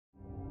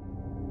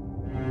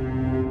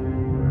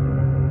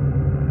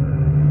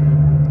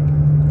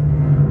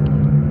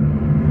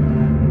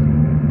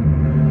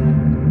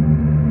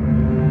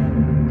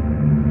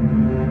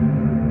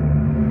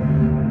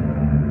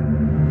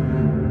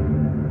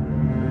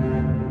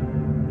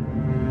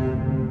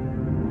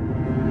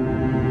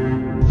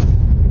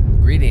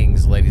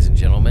Greetings, ladies and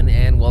gentlemen,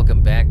 and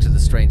welcome back to the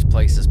Strange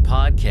Places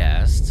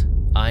podcast.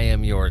 I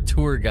am your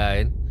tour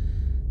guide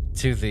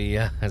to the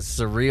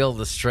surreal,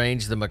 the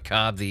strange, the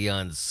macabre, the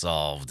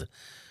unsolved.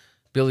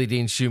 Billy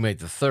Dean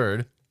Shoemate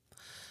III.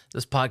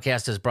 This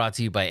podcast is brought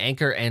to you by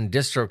Anchor and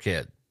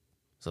DistroKid.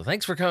 So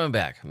thanks for coming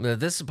back.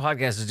 This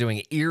podcast is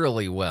doing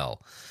eerily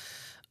well.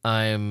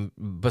 I'm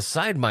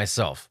beside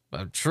myself,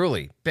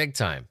 truly, big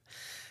time.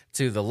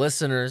 To the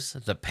listeners,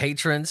 the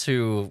patrons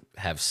who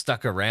have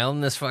stuck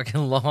around this fucking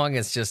long,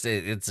 it's just,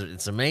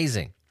 it's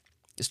amazing.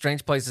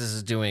 Strange Places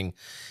is doing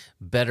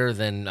better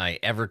than I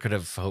ever could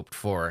have hoped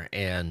for,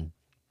 and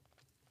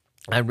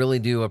I really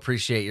do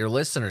appreciate your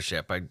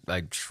listenership.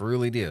 I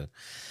truly do.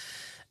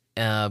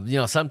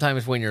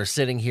 Sometimes when you're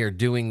sitting here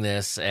doing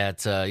this at,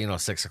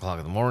 6 o'clock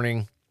in the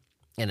morning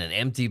in an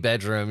empty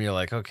bedroom, you're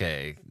like,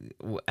 okay,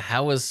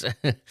 how is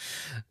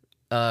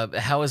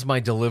my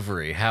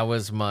delivery? How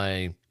is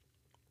my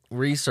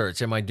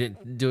research? Am I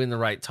doing the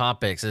right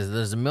topics?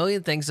 There's a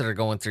million things that are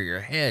going through your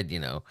head,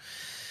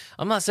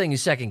 I'm not saying you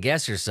second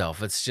guess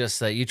yourself. It's just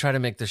that you try to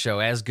make the show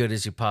as good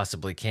as you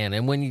possibly can.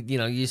 And when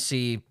you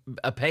see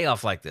a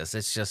payoff like this,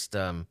 it's just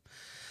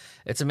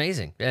it's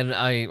amazing. And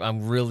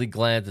I'm really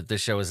glad that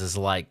this show is as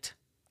liked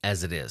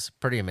as it is.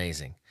 Pretty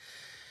amazing.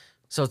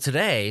 So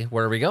today,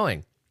 where are we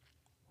going?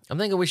 I'm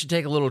thinking we should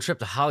take a little trip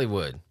to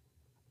Hollywood.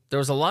 There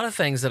was a lot of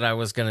things that I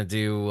was going to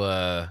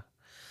do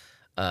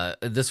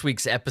this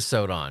week's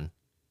episode on,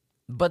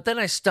 but then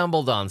I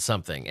stumbled on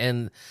something,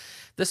 and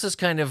this is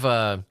kind of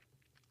I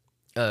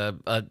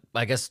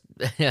guess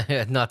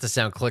not to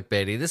sound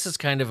clickbaity, this is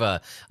kind of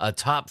a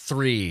top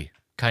 3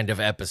 kind of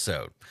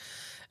episode.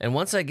 And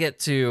once I get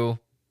to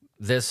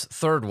this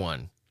third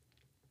one,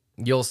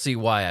 you'll see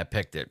why I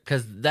picked it.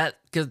 Because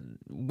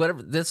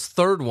whatever this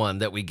third one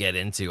that we get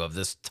into of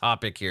this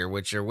topic here,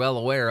 which you're well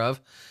aware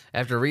of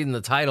after reading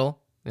the title,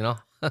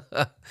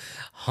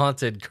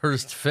 haunted and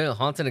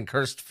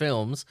cursed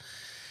films.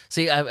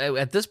 See,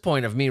 at this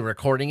point of me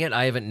recording it,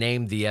 I haven't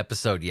named the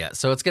episode yet,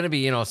 so it's going to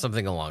be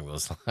something along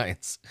those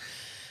lines.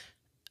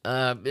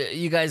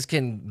 You guys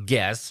can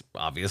guess,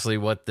 obviously,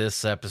 what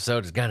this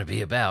episode is going to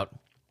be about.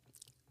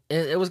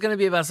 It was going to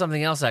be about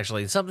something else,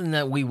 actually, something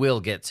that we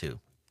will get to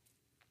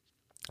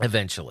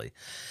eventually.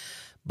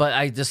 But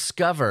I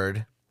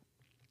discovered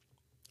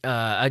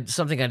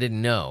something I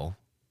didn't know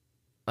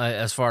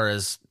as far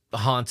as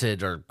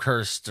haunted or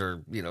cursed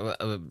or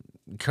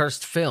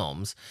cursed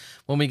films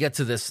when we get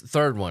to this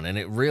third one, and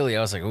I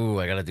was like, ooh,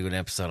 I gotta do an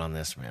episode on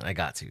this, man. I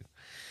got to.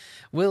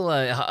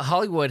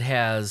 Hollywood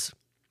has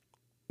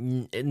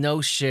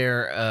no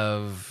share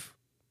of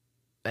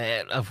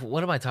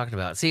what am I talking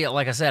about? See,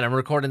 like I said, I'm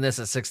recording this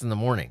at 6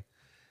 a.m.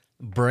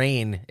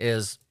 Brain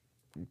is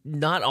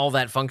not all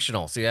that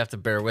functional, so you have to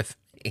bear with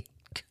me.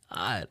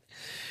 God,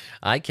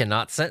 I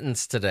cannot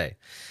sentence today.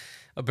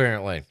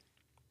 Apparently,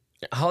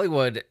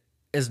 Hollywood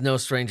is no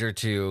stranger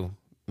to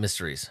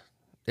mysteries.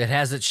 It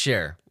has its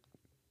share,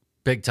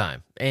 big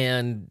time.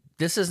 And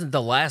this isn't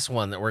the last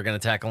one that we're going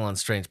to tackle on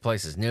Strange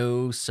Places.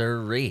 No,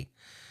 sirree.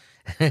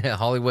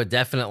 Hollywood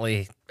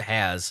definitely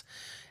has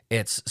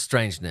its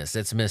strangeness,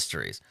 its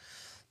mysteries.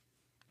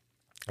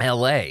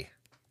 L.A.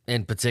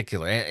 in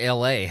particular.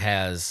 L.A.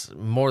 has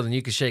more than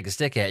you could shake a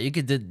stick at. You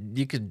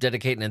could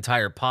dedicate an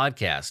entire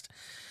podcast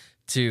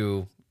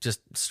to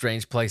just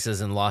strange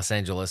places in Los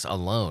Angeles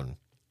alone.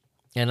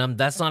 And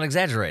that's not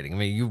exaggerating. I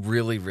mean, you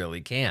really,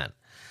 really can.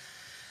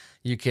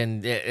 You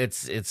can.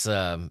 It's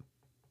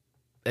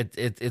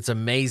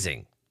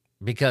amazing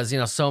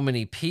because so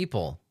many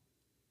people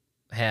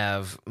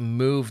have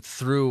moved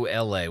through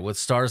LA with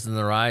stars in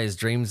their eyes,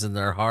 dreams in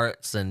their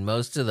hearts, and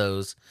most of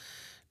those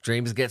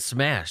dreams get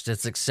smashed.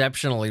 It's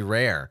exceptionally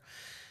rare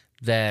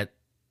that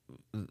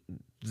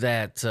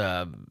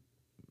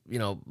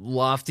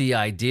lofty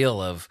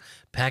ideal of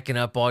packing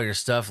up all your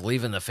stuff,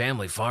 leaving the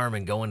family farm,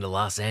 and going to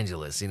Los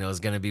Angeles, is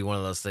going to be one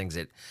of those things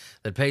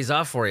that pays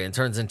off for you and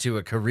turns into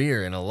a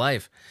career and a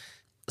life.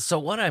 So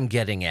what I'm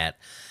getting at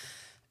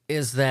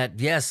is that,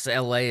 yes,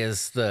 LA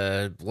is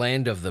the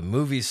land of the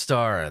movie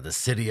star, the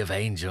city of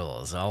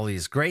angels, all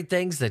these great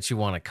things that you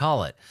want to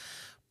call it,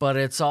 but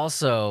it's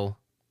also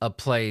a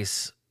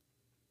place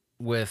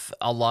with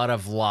a lot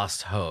of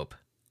lost hope,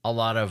 a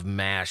lot of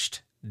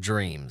mashed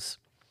dreams.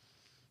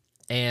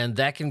 And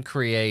that can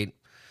create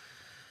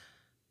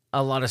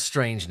a lot of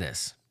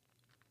strangeness.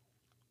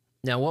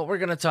 Now, what we're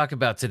going to talk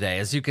about today,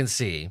 as you can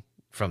see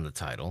from the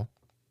title,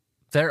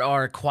 there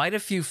are quite a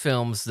few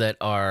films that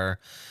are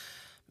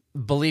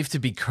believed to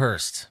be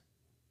cursed,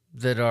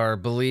 that are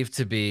believed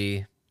to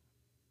be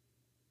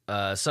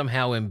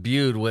somehow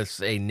imbued with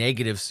a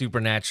negative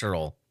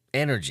supernatural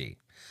energy.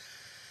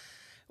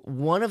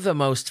 One of the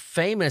most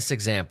famous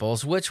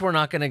examples, which we're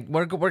going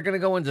to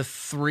go into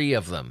 3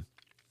 of them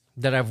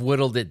that I've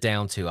whittled it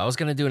down to. I was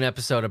going to do an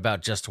episode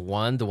about just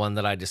one, the one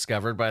that I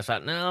discovered, but I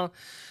thought, no,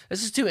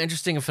 this is too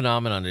interesting a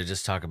phenomenon to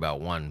just talk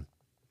about one.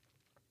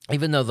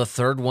 Even though the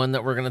third one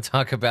that we're going to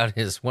talk about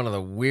is one of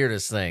the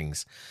weirdest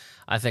things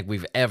I think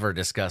we've ever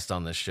discussed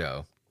on this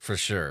show, for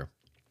sure.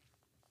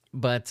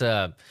 But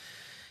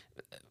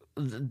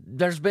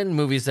there's been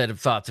movies that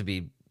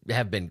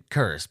have been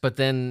cursed, but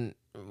then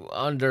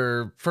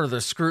under further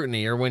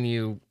scrutiny, or when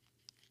you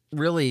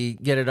really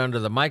get it under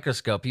the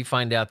microscope, you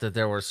find out that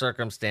there were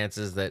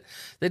circumstances that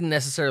didn't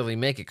necessarily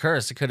make it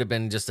cursed. It could have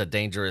been just a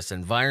dangerous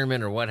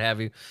environment or what have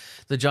you.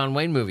 The John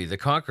Wayne movie, The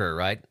Conqueror,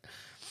 right?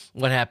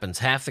 What happens?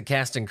 Half the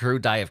cast and crew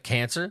die of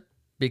cancer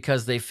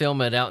because they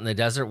film it out in the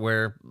desert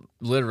where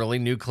literally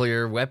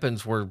nuclear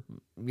weapons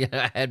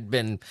had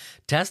been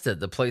tested.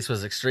 The place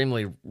was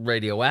extremely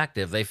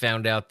radioactive. They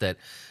found out that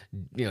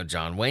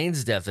John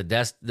Wayne's death,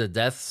 the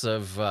deaths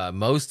of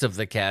most of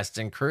the cast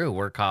and crew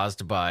were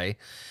caused by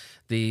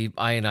the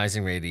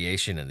ionizing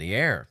radiation in the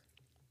air.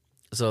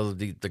 So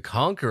the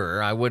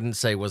Conqueror, I wouldn't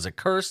say was a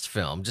cursed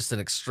film, just an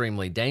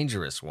extremely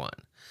dangerous one.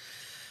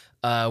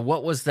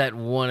 What was that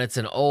one? It's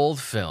an old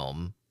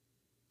film.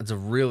 It's a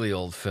really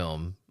old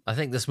film. I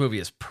think this movie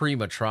is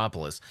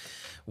pre-Metropolis.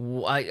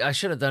 I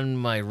should have done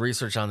my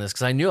research on this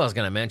because I knew I was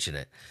going to mention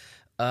it.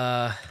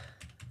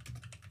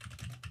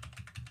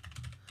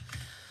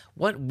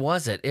 What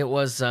was it? It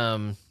was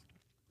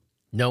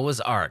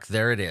Noah's Ark.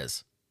 There it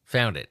is.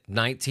 Found it.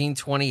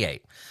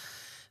 1928.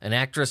 An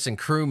actress and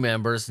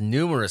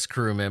numerous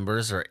crew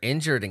members, are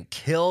injured and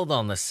killed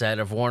on the set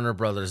of Warner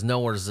Brothers'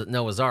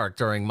 Noah's Ark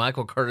during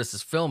Michael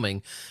Curtis's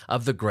filming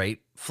of the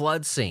Great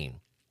Flood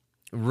scene.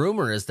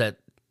 Rumor is that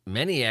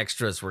many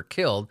extras were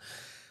killed.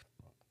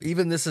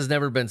 Even this has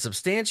never been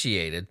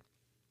substantiated.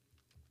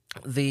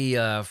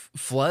 The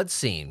flood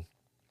scene,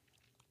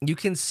 you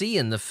can see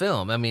in the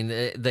film. I mean,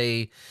 it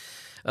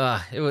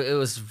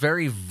was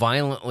very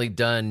violently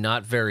done,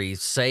 not very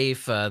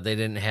safe. They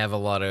didn't have a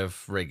lot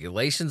of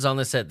regulations on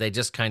the set. They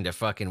just kind of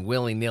fucking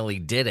willy-nilly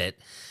did it.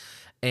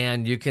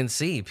 And you can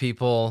see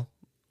people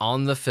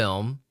on the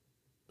film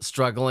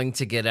struggling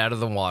to get out of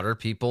the water,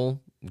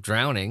 people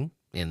drowning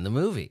in the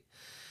movie.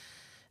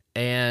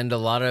 And a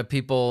lot of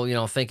people,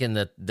 thinking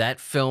that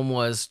film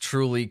was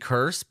truly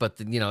cursed, but,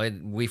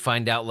 we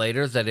find out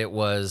later that it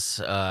was...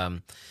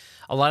 a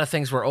lot of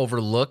things were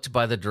overlooked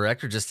by the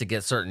director just to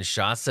get certain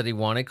shots that he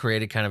wanted,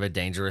 created kind of a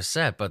dangerous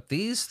set. But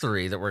these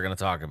three that we're going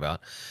to talk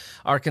about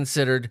are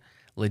considered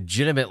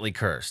legitimately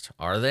cursed.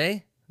 Are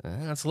they?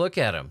 Let's look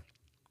at them.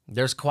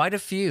 There's quite a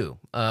few.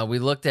 We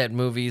looked at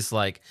movies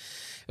like,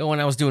 when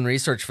I was doing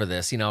research for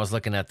this, I was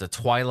looking at the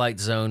Twilight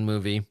Zone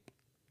movie,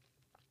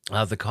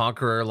 The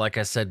Conqueror, like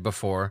I said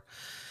before.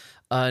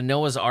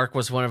 Noah's Ark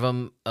was one of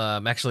them.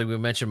 Actually, we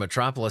mentioned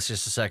Metropolis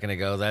just a second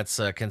ago. That's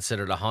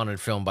considered a haunted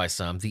film by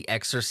some. The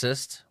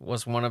Exorcist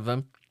was one of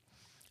them.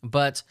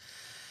 But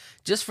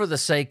just for the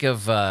sake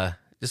of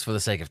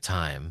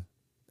time,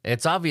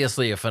 it's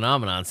obviously a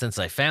phenomenon since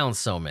I found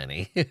so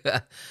many.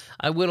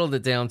 I whittled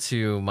it down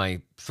to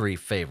my three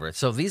favorites.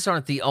 So these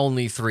aren't the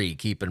only three,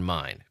 keep in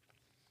mind.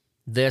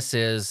 This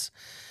is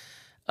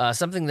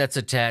something that's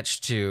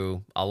attached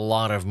to a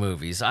lot of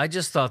movies. I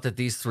just thought that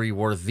these three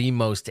were the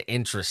most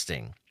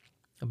interesting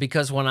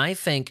because when I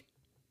think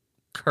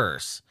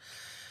curse,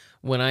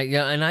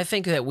 and I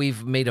think that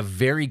we've made a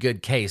very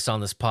good case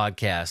on this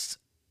podcast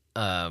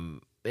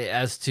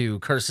as to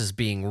curses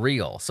being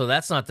real. So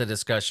that's not the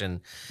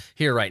discussion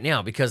here right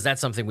now because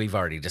that's something we've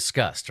already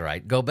discussed,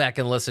 right? Go back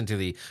and listen to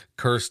the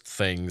Cursed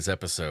Things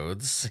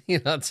episodes,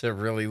 to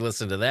really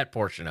listen to that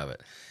portion of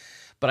it.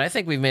 But I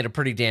think we've made a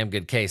pretty damn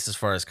good case as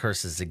far as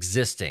curses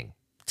existing,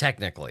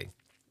 technically.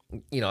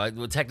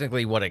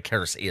 Technically what a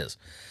curse is.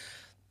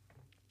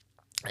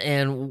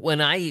 And when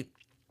I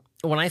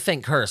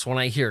think curse, when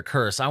I hear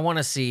curse, I want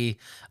to see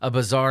a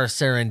bizarre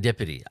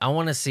serendipity. I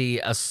want to see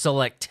a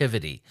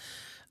selectivity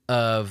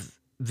of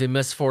the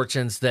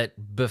misfortunes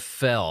that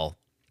befell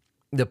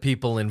the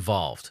people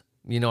involved.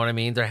 You know what I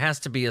mean? There has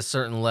to be a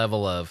certain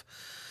level of,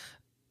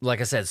 like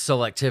I said,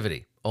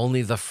 selectivity.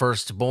 Only the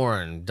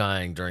firstborn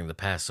dying during the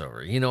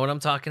Passover. You know what I'm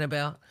talking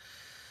about?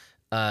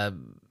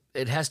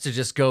 It has to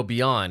just go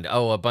beyond,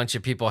 a bunch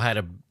of people had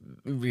a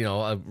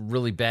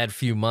really bad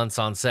few months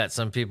on set.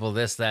 Some people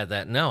this,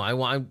 that. No, I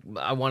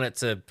want it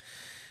to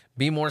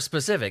be more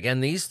specific.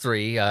 And these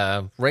three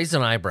raise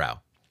an eyebrow.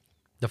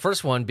 The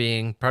first one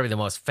being probably the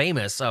most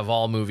famous of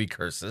all movie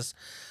curses,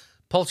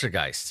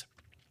 Poltergeist.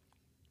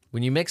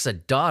 When you mix a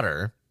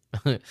daughter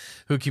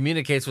who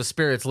communicates with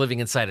spirits living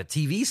inside a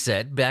TV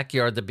set,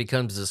 backyard that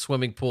becomes a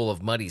swimming pool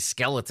of muddy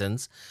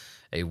skeletons,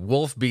 a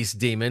wolf beast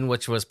demon,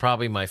 which was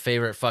probably my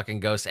favorite fucking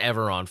ghost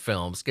ever on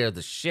film, scared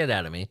the shit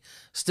out of me,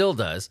 still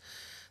does,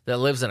 that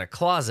lives in a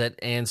closet,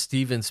 and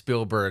Steven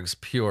Spielberg's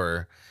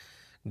pure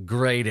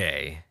grade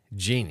A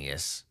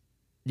genius.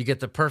 You get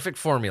the perfect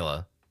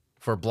formula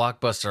for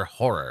blockbuster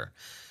horror.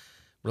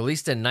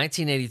 Released in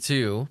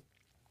 1982,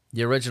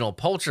 the original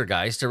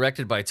Poltergeist,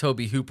 directed by Tobe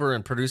Hooper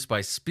and produced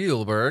by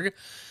Spielberg,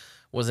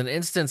 was an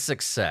instant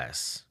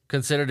success,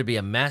 considered to be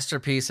a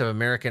masterpiece of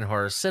American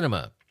horror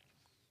cinema.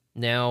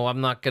 Now, I'm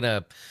not going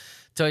to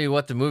tell you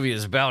what the movie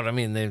is about. I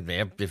mean,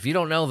 if you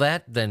don't know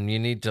that, then you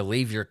need to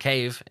leave your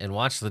cave and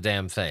watch the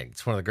damn thing.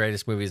 It's one of the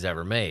greatest movies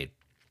ever made.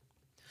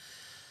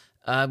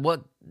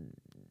 Throughout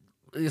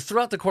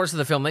the course of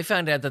the film, they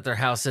found out that their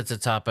house sits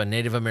atop a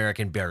Native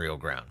American burial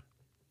ground.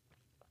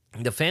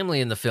 The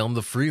family in the film,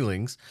 the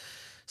Freelings,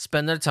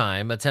 spend their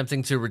time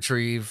attempting to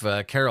retrieve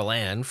Carol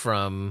Ann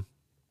from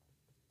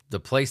the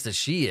place that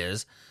she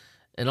is,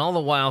 and all the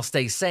while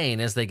stay sane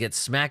as they get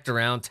smacked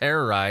around,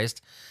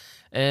 terrorized,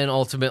 and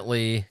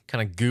ultimately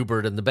kind of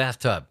goobered in the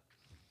bathtub.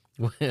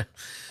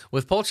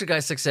 With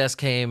Poltergeist success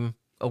came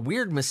a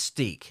weird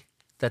mystique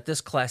that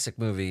this classic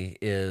movie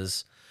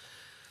is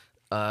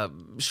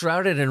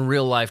shrouded in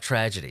real life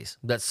tragedies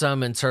that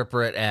some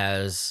interpret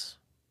as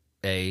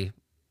a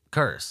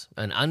curse,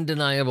 an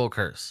undeniable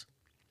curse.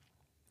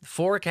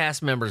 4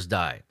 cast members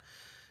die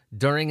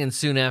during and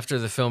soon after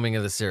the filming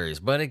of the series,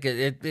 but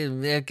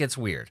it gets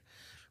weird,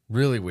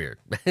 really weird.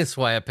 That's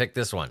why I picked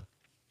this one.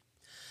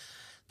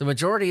 The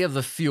majority of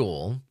the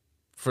fuel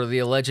for the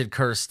alleged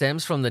curse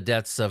stems from the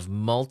deaths of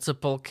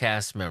multiple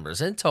cast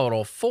members. In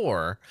total,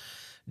 4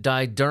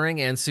 died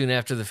during and soon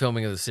after the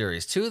filming of the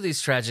series. 2 of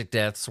these tragic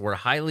deaths were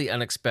highly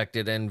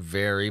unexpected and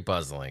very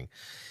puzzling,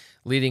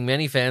 leading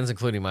many fans,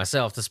 including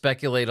myself, to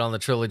speculate on the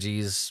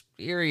trilogy's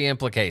eerie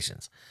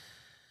implications.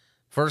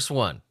 First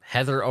one,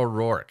 Heather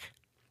O'Rourke.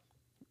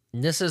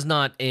 This is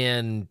not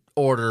in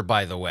order,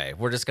 by the way.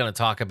 We're just going to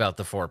talk about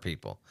the 4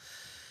 people.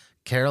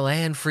 Carol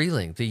Ann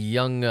Freeling, the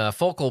young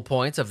focal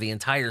point of the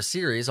entire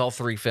series, all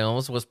 3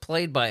 films, was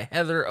played by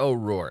Heather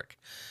O'Rourke.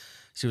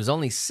 She was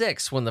only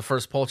 6 when the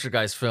first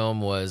Poltergeist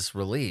film was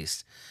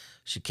released.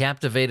 She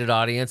captivated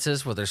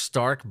audiences with her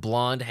stark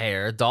blonde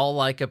hair,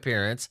 doll-like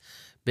appearance,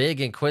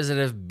 big,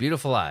 inquisitive,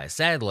 beautiful eyes.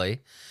 Sadly,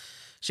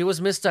 she was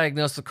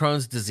misdiagnosed with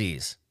Crohn's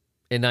disease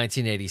in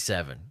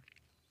 1987.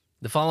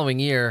 The following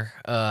year,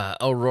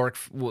 O'Rourke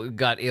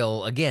got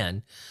ill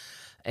again,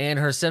 and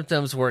her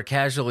symptoms were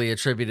casually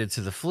attributed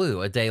to the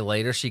flu. A day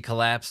later, she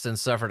collapsed and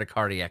suffered a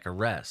cardiac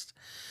arrest.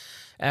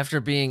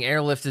 After being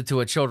airlifted to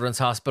a children's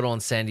hospital in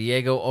San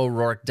Diego,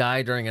 O'Rourke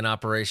died during an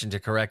operation to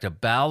correct a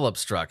bowel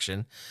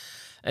obstruction,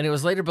 and it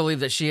was later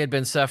believed that she had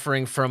been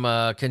suffering from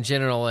a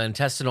congenital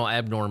intestinal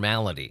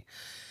abnormality.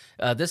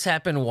 This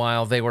happened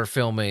while they were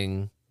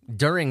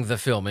during the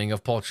filming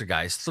of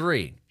Poltergeist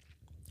 3.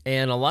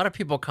 And a lot of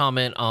people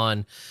comment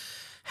on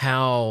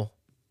how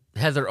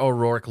Heather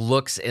O'Rourke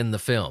looks in the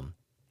film.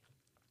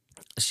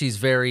 She's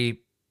very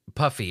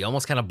puffy,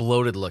 almost kind of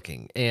bloated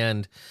looking.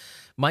 And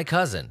my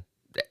cousin,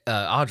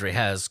 Audrey,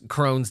 has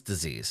Crohn's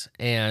disease.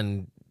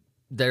 And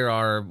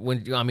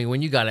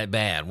when you got it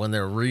bad, when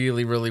they're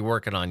really, really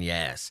working on your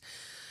ass,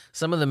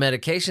 some of the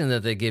medication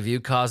that they give you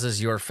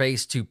causes your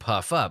face to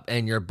puff up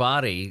and your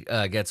body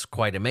gets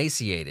quite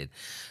emaciated.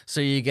 So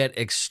you get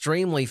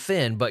extremely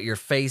thin, but your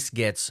face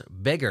gets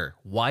bigger,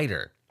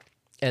 wider.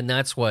 And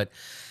that's what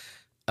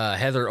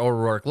Heather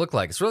O'Rourke looked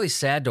like. It's really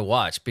sad to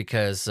watch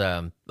because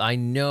I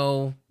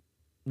know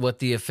what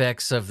the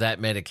effects of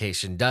that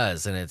medication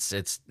does, and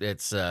it's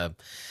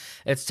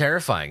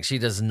terrifying. She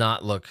does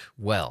not look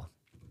well.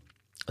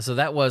 So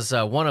that was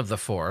one of the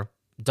 4.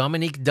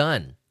 Dominique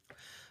Dunne.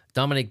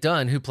 Dominique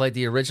Dunne, who played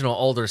the original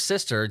older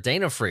sister,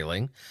 Dana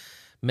Freeling,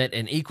 met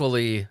an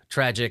equally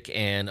tragic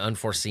and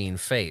unforeseen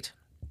fate.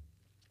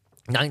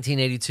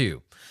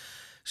 1982.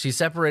 She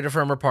separated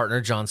from her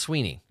partner, John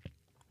Sweeney.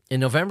 In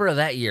November of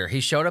that year, he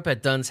showed up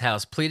at Dunne's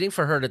house pleading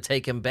for her to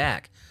take him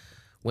back.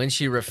 When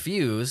she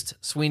refused,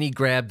 Sweeney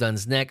grabbed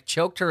Dunne's neck,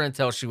 choked her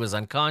until she was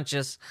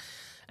unconscious,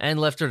 and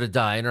left her to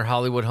die in her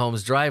Hollywood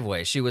home's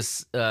driveway.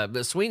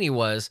 Sweeney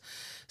was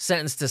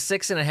sentenced to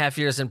 6.5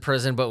 years in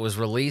prison, but was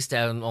released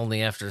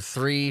only after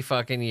 3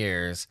 fucking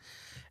years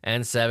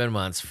and 7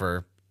 months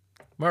for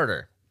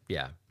murder.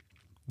 Yeah.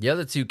 The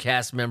other 2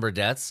 cast member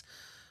deaths,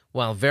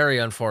 while very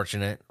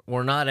unfortunate,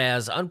 were not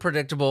as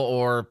unpredictable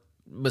or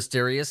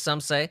mysterious, some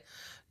say.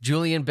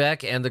 Julian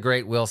Beck and the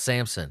great Will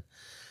Sampson.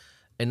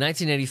 In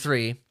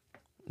 1983,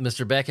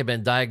 Mr. Beck had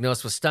been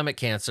diagnosed with stomach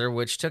cancer,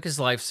 which took his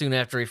life soon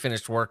after he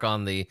finished work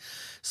on the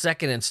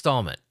second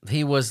installment.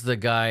 He was the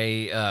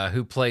guy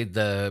who played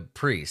the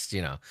priest,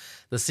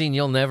 the scene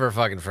you'll never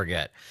fucking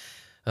forget.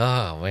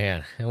 Oh,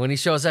 man. And when he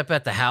shows up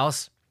at the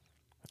house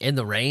in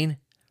the rain,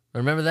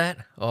 remember that?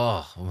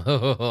 Oh,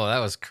 that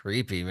was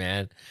creepy,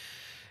 man.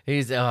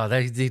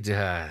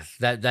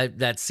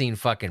 That scene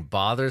fucking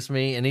bothers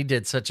me, and he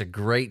did such a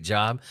great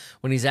job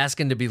when he's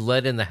asking to be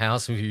led in the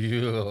house.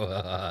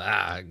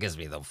 It gives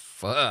me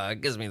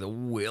the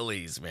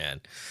willies, man.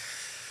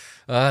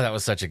 That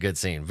was such a good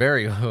scene.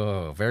 Very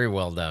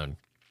well done.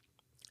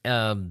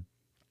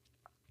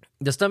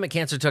 The stomach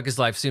cancer took his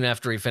life soon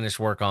after he finished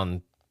work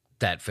on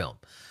that film.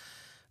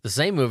 The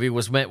same movie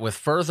was met with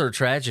further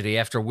tragedy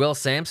after Will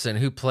Sampson,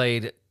 who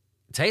played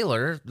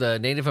Taylor, the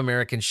Native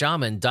American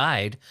shaman,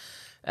 died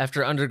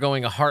after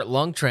undergoing a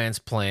heart-lung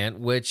transplant,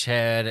 which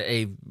had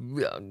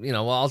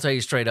I'll tell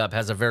you straight up,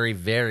 has a very,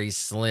 very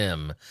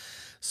slim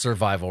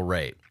survival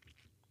rate.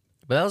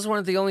 But that was one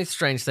of the only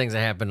strange things that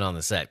happened on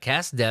the set.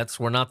 Cast deaths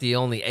were not the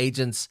only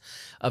agents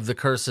of the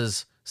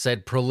curse's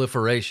said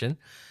proliferation,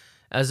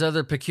 as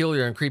other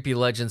peculiar and creepy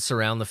legends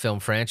surround the film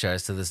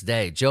franchise to this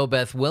day. Jo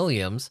Beth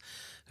Williams,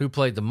 who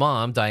played the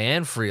mom,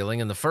 Diane Freeling,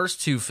 in the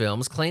first 2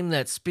 films, claimed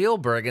that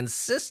Spielberg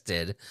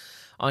insisted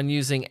on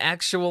using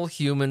actual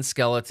human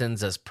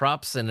skeletons as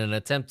props in an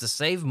attempt to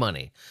save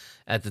money.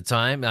 At the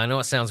time, I know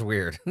it sounds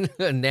weird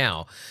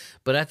now,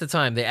 but at the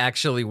time, they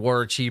actually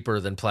were cheaper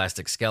than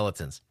plastic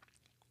skeletons.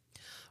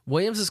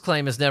 Williams's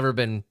claim has never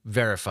been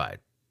verified,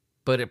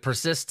 but it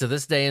persists to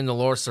this day in the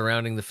lore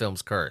surrounding the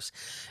film's curse.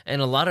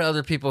 And a lot of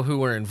other people who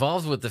were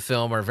involved with the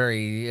film are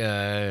very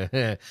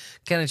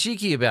kind of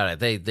cheeky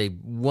about it.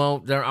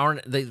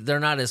 They're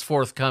not as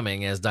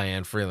forthcoming as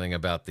Diane Freeling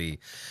about the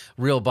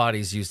real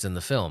bodies used in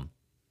the film.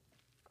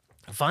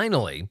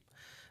 Finally,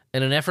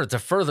 in an effort to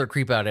further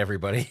creep out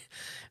everybody,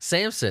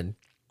 Samson,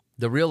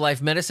 the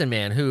real-life medicine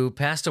man who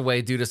passed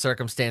away due to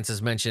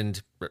circumstances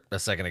mentioned a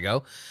second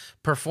ago,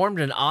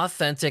 performed an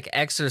authentic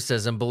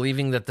exorcism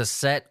believing that the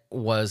set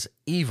was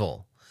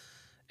evil.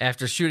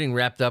 After shooting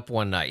wrapped up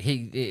one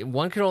night,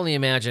 one could only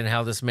imagine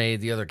how this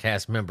made the other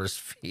cast members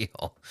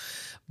feel.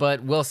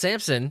 But Will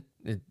Sampson,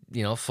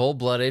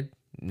 full-blooded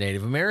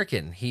Native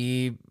American,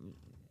 he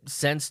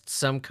sensed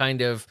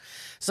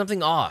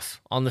something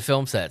off on the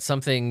film set,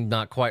 something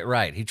not quite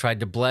right. He tried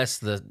to bless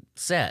the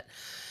set.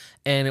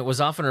 And it was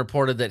often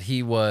reported that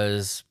he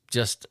was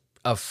just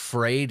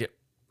afraid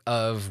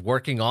of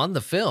working on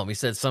the film. He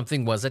said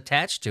something was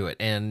attached to it,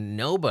 and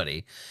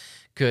nobody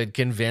could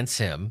convince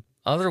him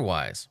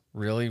otherwise.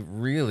 Really,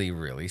 really,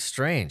 really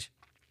strange.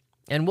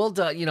 And we'll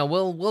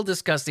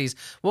discuss these.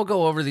 We'll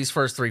go over these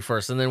first three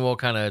first, and then we'll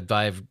kind of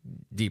dive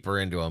deeper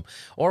into them.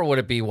 Or would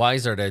it be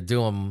wiser to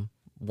do them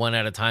one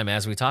at a time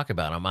as we talk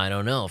about them? I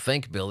don't know.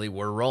 Think, Billy.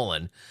 We're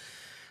rolling.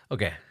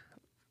 Okay.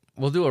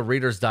 We'll do a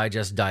Reader's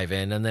Digest dive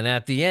in, and then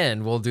at the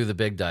end, we'll do the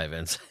big dive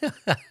ins.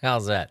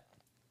 How's that?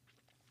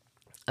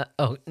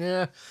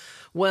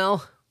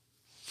 Well,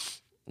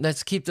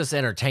 let's keep this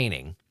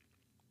entertaining.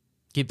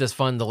 Keep this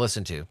fun to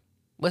listen to.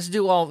 Let's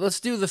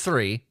do the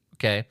three,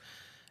 okay?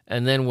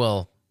 And then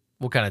we'll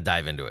kind of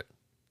dive into it.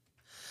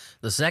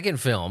 The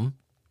second film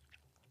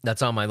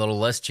that's on my little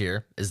list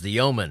here is The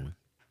Omen,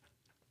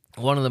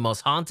 one of the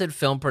most haunted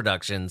film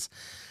productions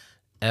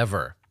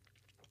ever.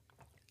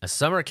 A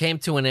summer came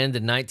to an end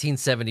in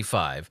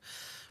 1975.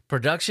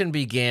 Production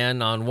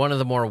began on one of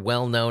the more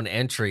well-known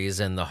entries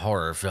in the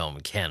horror film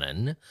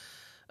canon,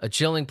 a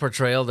chilling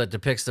portrayal that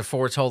depicts the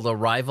foretold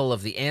arrival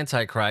of the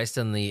Antichrist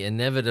and the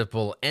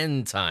inevitable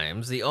end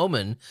times. The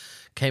Omen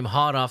came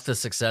hot off the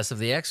success of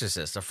The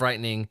Exorcist, a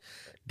frightening,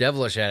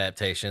 devilish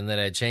adaptation that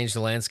had changed the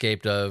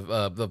landscape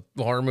of the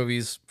horror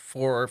movies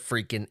for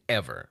freaking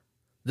ever.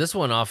 This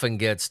one often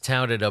gets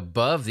touted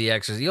above The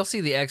Exorcist. You'll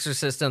see The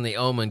Exorcist and The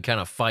Omen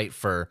kind of fight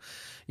for,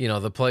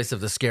 the place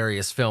of the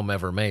scariest film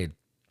ever made.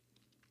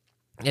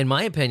 In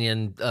my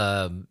opinion,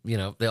 The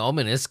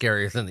Omen is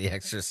scarier than The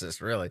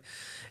Exorcist, really.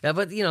 Yeah,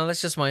 but,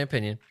 that's just my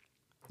opinion.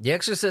 The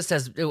Exorcist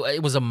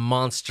it was a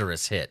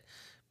monstrous hit.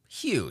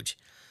 Huge.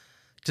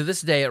 To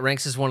this day, it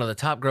ranks as one of the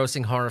top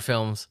grossing horror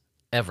films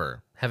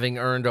ever, having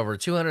earned over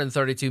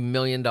 $232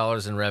 million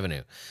in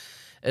revenue.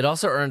 It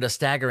also earned a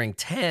staggering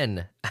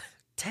 10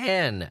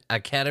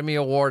 Academy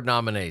Award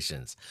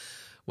nominations,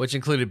 which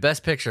included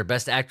Best Picture,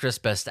 Best Actress,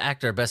 Best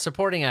Actor, Best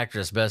Supporting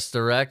Actress, Best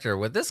Director.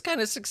 With this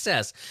kind of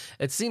success,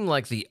 it seemed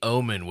like The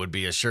Omen would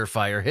be a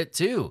surefire hit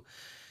too.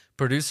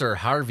 Producer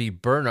Harvey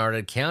Bernard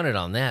had counted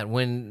on that.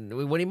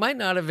 What he might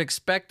not have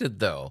expected,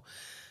 though,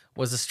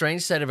 was a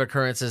strange set of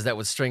occurrences that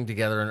would string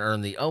together and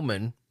earn The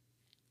Omen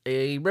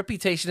a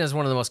reputation as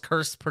one of the most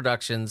cursed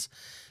productions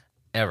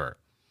ever.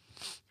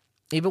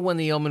 Even when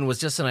The Omen was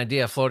just an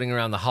idea floating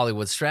around the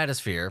Hollywood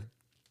stratosphere,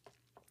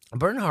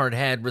 Bernhard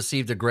had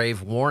received a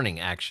grave warning,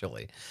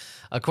 actually.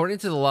 According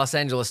to the Los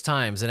Angeles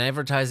Times, an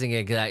advertising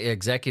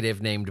executive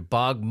named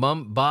Bob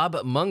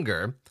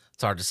Munger,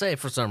 it's hard to say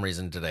for some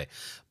reason today,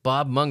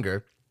 Bob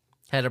Munger,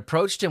 had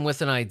approached him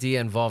with an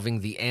idea involving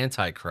the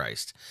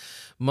Antichrist.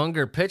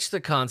 Munger pitched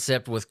the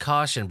concept with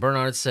caution.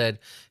 Bernhard said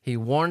he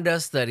warned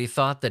us that he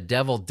thought the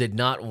devil did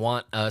not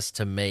want us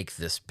to make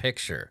this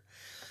picture.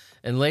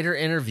 In later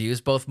interviews,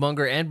 both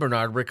Munger and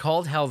Bernhard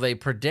recalled how they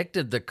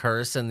predicted the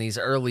curse in these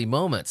early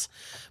moments.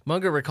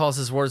 Munger recalls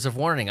his words of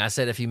warning. I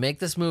said, if you make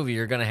this movie,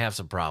 you're going to have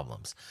some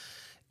problems.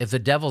 If the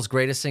devil's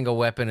greatest single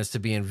weapon is to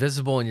be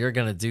invisible and you're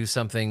going to do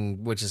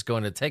something which is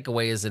going to take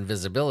away his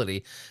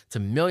invisibility to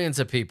millions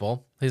of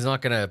people, he's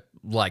not going to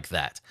like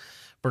that.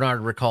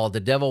 Bernhard recalled the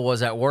devil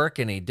was at work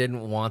and he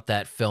didn't want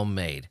that film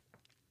made.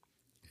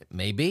 It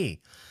may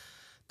be.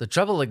 The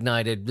trouble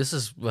ignited, this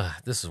is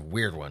a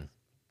weird one.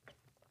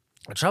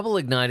 The trouble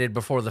ignited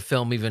before the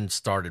film even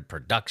started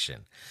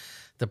production.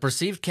 The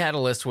perceived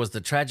catalyst was the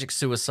tragic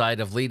suicide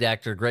of lead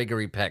actor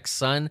Gregory Peck's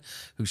son,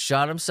 who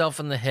shot himself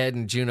in the head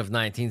in June of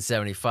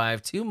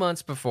 1975, 2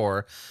 months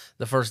before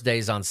the first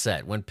days on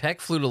set. When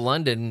Peck flew to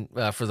London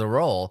for the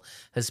role,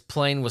 his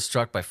plane was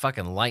struck by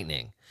fucking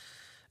lightning.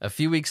 A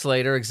few weeks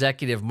later,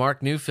 executive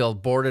Mark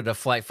Neufeld boarded a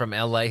flight from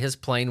LA. His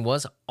plane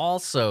was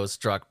also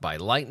struck by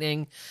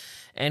lightning,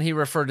 and he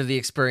referred to the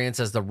experience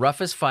as the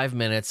roughest 5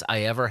 minutes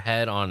I ever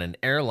had on an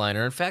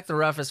airliner. In fact, the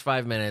roughest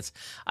 5 minutes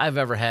I've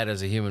ever had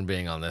as a human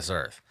being on this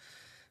earth.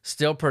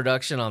 Still,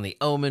 production on The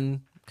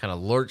Omen kind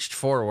of lurched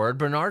forward.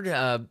 Bernhard,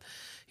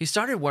 he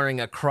started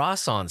wearing a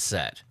cross on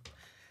set.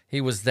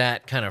 He was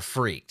that kind of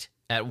freaked.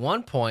 At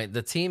one point,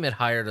 the team had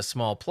hired a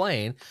small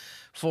plane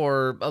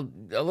for a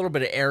little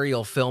bit of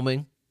aerial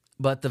filming,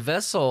 but the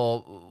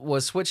vessel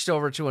was switched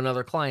over to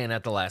another client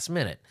at the last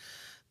minute.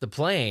 The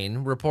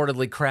plane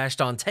reportedly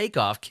crashed on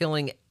takeoff,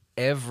 killing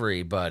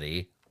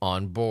everybody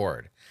on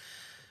board.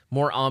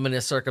 More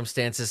ominous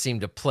circumstances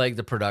seemed to plague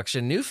the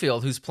production.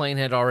 Newfield, whose plane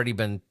had already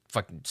been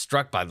fucking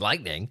struck by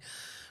lightning,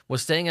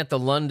 was staying at the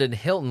London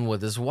Hilton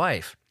with his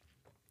wife.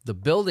 The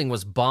building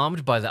was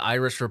bombed by the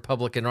Irish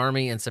Republican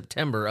Army in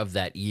September of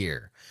that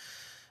year.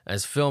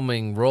 As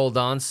filming rolled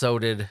on, so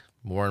did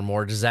more and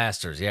more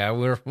disasters. Yeah,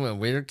 we're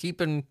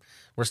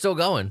still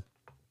going.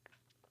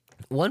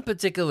 One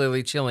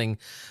particularly chilling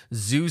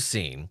zoo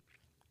scene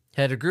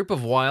had a group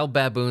of wild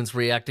baboons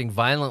reacting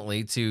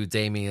violently to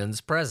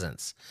Damien's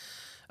presence.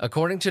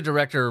 According to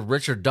director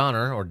Richard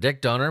Donner, or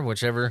Dick Donner,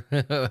 whichever,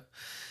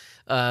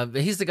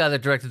 he's the guy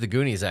that directed The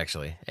Goonies,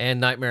 actually,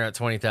 and Nightmare at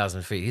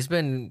 20,000 Feet. He's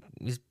been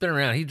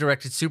around. He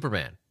directed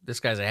Superman. This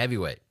guy's a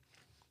heavyweight.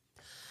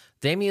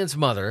 Damien's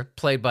mother,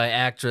 played by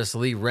actress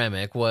Lee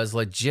Remick, was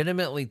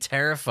legitimately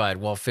terrified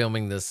while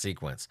filming this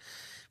sequence.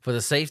 For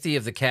the safety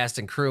of the cast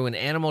and crew, an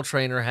animal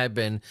trainer had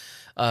been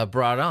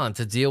brought on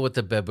to deal with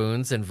the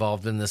baboons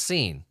involved in the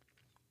scene.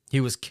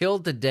 He was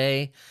killed the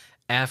day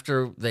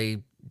after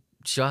they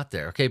shot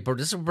there. Okay,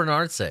 this is what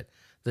Bernard said.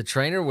 The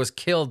trainer was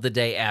killed the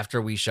day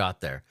after we shot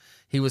there.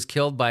 He was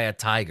killed by a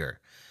tiger.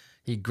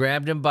 He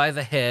grabbed him by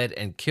the head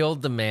and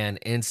killed the man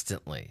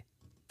instantly.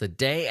 The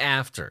day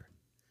after.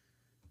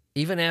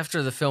 Even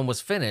after the film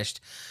was finished,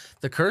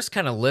 the curse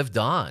kind of lived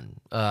on,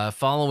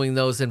 following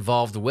those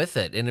involved with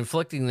it and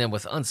inflicting them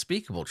with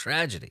unspeakable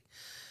tragedy.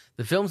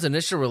 The film's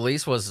initial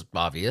release was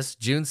obvious,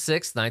 June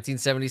 6,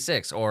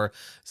 1976, or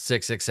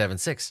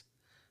 6676.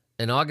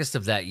 In August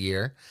of that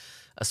year,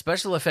 a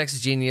special effects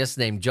genius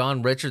named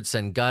John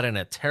Richardson got in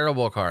a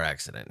terrible car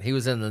accident. He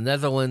was in the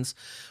Netherlands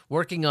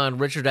working on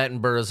Richard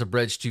Attenborough's A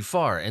Bridge Too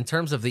Far. In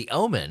terms of The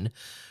Omen,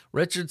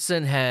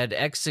 Richardson had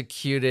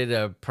executed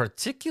a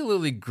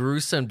particularly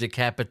gruesome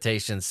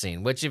decapitation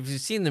scene, which if you've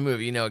seen the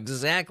movie, you know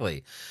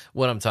exactly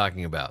what I'm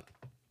talking about.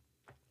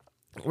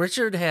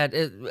 Richard had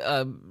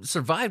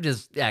survived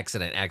his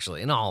accident,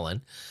 actually, in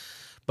Holland,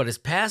 but his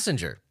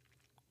passenger,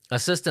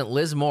 assistant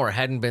Liz Moore,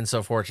 hadn't been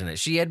so fortunate.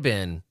 She had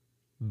been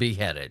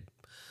beheaded.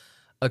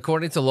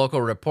 According to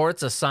local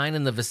reports, a sign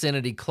in the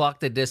vicinity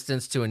clocked the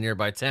distance to a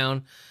nearby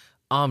town,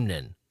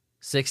 Omnen,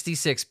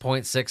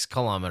 66.6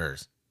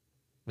 kilometers.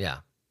 Yeah,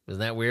 isn't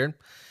that weird?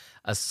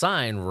 A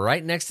sign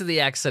right next to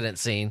the accident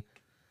scene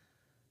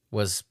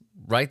was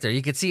right there.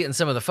 You could see it in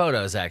some of the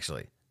photos,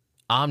 actually.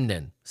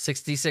 Omnen,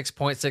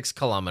 66.6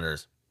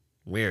 kilometers.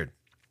 Weird.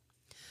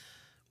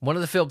 One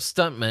of the film's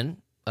stuntmen,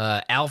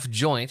 Alf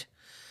Joint,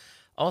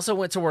 also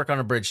went to work on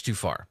A Bridge Too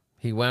Far.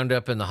 He wound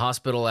up in the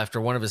hospital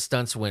after one of his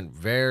stunts went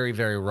very,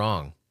 very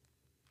wrong.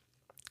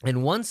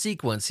 In one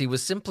sequence, he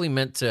was simply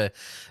meant to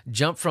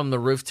jump from the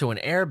roof to an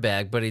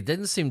airbag, but he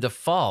didn't seem to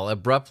fall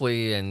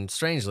abruptly and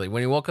strangely.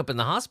 When he woke up in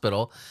the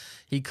hospital,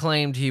 he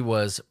claimed he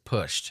was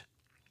pushed.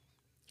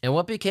 And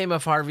what became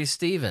of Harvey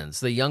Stevens,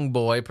 the young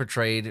boy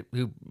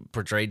who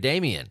portrayed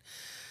Damien?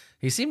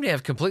 He seemed to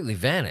have completely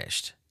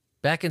vanished.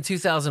 Back in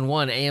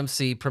 2001,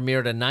 AMC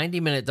premiered a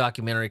 90-minute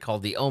documentary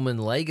called The Omen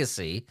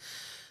Legacy.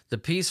 The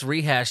piece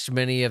rehashed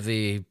many of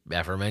the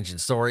aforementioned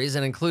stories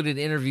and included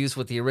interviews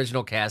with the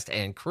original cast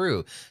and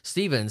crew.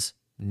 Stevens,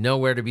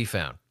 nowhere to be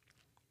found.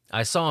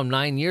 I saw him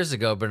 9 years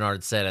ago,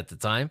 Bernard said at the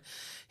time.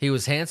 He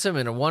was handsome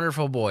and a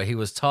wonderful boy. He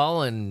was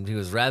tall and he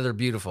was rather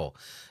beautiful.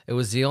 It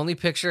was the only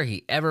picture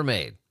he ever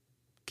made.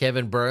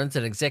 Kevin Burns,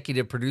 an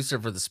executive producer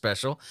for the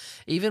special,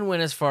 even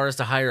went as far as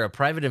to hire a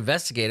private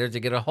investigator to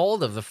get a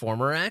hold of the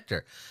former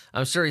actor.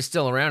 I'm sure he's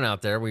still around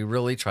out there. We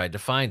really tried to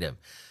find him.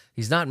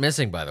 He's not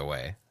missing, by the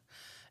way.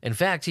 In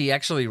fact, he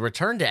actually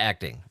returned to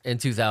acting in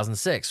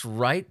 2006,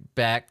 right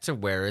back to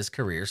where his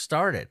career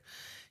started.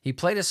 He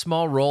played a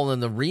small role in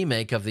the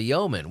remake of The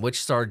Omen,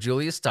 which starred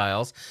Julia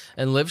Stiles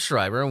and Liv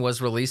Schreiber and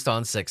was released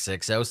on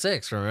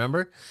 6606,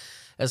 remember?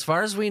 As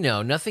far as we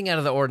know, nothing out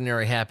of the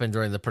ordinary happened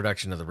during the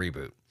production of the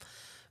reboot.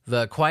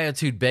 The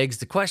quietude begs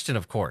the question,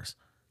 of course.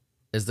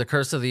 Is the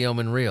curse of The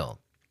Omen real?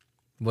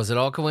 Was it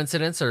all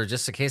coincidence or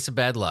just a case of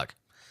bad luck?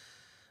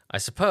 I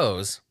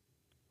suppose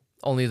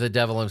only the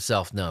devil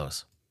himself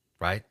knows.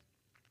 Right?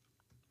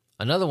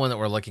 Another one that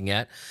we're looking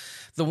at,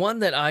 the one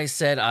that I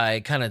said I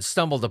kind of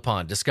stumbled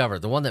upon, discovered,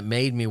 the one that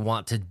made me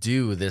want to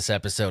do this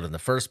episode in the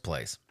first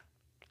place.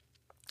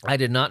 I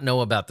did not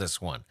know about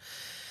this one,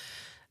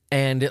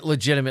 and it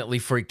legitimately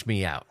freaked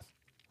me out.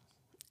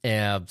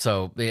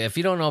 So if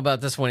you don't know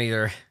about this one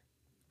either,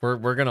 we're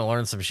going to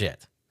learn some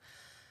shit.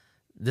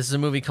 This is a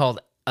movie called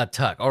A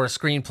Tuck, or a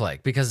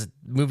screenplay, because the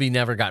movie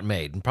never got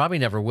made and probably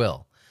never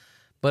will.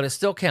 But it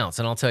still counts,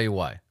 and I'll tell you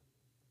why.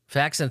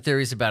 Facts and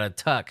theories about a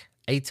tuck,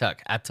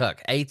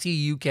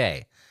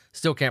 A-T-U-K.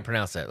 Still can't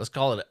pronounce that. Let's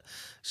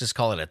just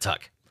call it a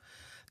tuck.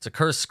 It's a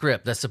cursed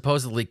script that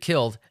supposedly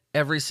killed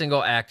every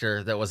single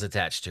actor that was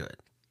attached to it.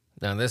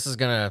 Now this is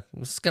gonna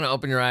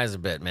open your eyes a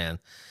bit, man.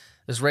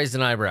 This raised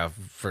an eyebrow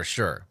for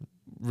sure.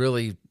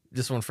 Really,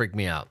 this one freaked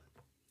me out.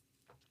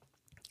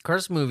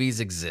 Curse movies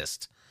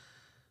exist.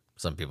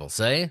 Some people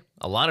say,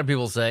 a lot of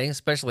people say,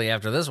 especially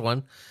after this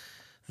one,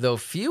 though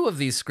few of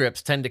these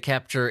scripts tend to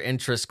capture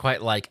interest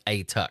quite like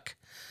Atuk.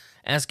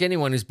 Ask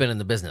anyone who's been in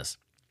the business.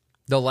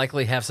 They'll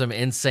likely have some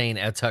insane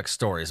Atuk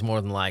stories,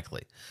 more than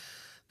likely.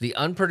 The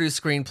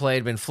unproduced screenplay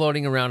had been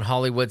floating around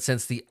Hollywood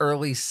since the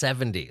early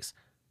 70s.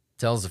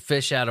 Tells a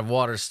fish out of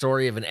water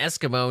story of an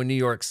Eskimo in New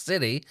York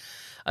City,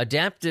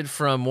 adapted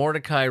from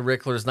Mordecai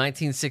Richler's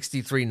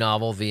 1963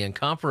 novel, The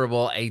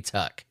Incomparable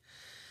Atuk.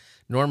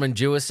 Norman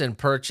Jewison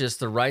purchased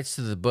the rights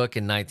to the book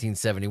in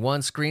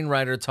 1971.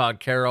 Screenwriter Todd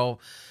Carroll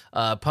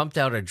pumped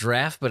out a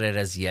draft, but it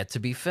has yet to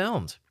be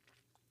filmed.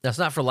 That's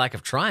not for lack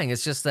of trying.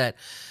 It's just that,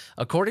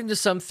 according to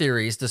some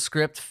theories, the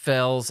script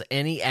fails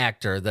any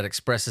actor that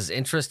expresses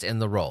interest in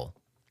the role.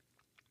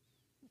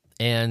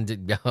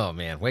 And, oh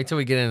man, wait till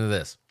we get into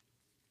this.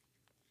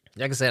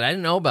 Like I said, I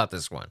didn't know about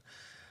this one.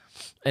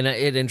 And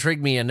it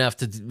intrigued me enough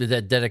to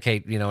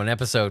dedicate, an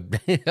episode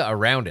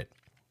around it.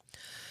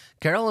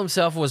 Carroll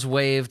himself was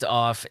waved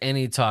off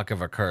any talk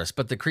of a curse,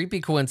 but the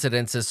creepy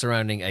coincidences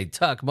surrounding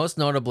Atuk, most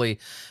notably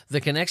the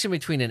connection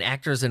between an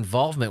actor's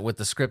involvement with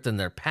the script and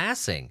their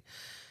passing,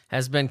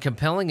 has been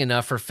compelling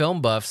enough for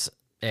film buffs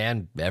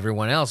and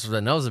everyone else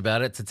that knows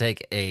about it to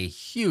take a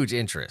huge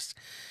interest.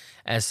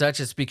 As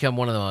such, it's become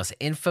one of the most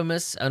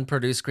infamous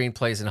unproduced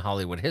screenplays in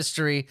Hollywood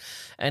history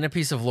and a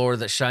piece of lore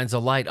that shines a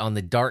light on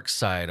the dark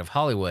side of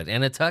Hollywood.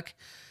 And Atuk,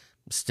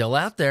 still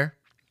out there.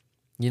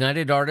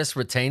 United Artists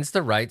retains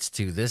the rights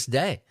to this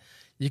day.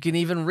 You can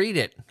even read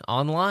it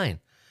online,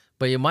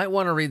 but you might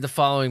want to read the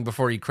following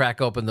before you crack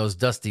open those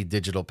dusty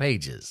digital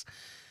pages.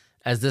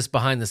 As this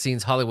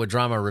behind-the-scenes Hollywood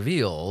drama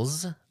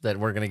reveals that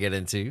we're going to get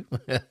into,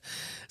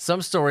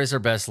 some stories are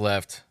best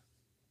left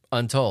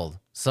untold.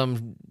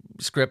 Some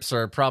scripts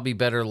are probably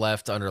better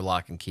left under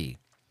lock and key.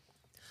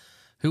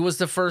 Who was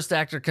the first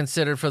actor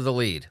considered for the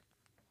lead?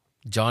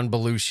 John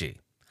Belushi.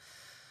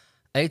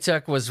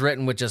 Atuk was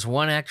written with just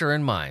one actor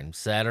in mind,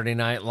 Saturday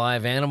Night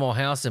Live, Animal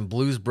House, and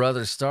Blues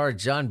Brothers star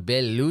John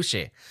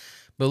Belushi.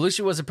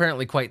 Belushi was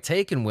apparently quite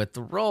taken with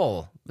the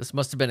role. This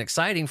must have been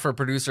exciting for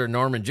producer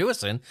Norman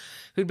Jewison,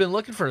 who'd been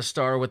looking for a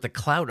star with the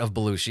clout of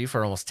Belushi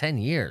for almost 10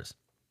 years.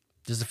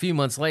 Just a few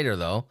months later,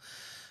 though,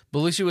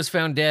 Belushi was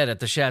found dead at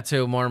the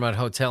Chateau Marmont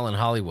Hotel in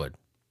Hollywood.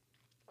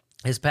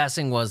 His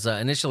passing was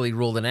initially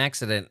ruled an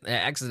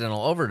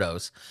accidental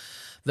overdose,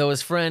 though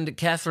his friend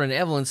Catherine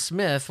Evelyn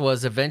Smith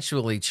was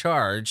eventually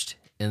charged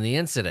in the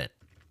incident.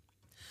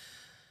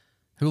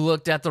 Who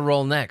looked at the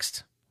role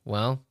next?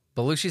 Well,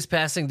 Belushi's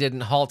passing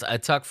didn't halt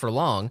Atuk for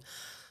long.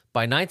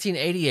 By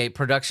 1988,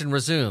 production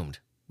resumed,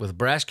 with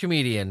brash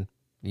comedian,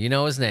 you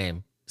know his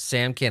name,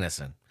 Sam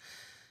Kinison,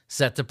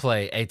 set to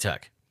play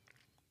Atuk.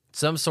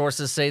 Some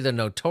sources say the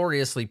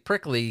notoriously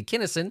prickly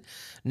Kinison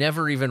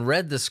never even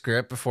read the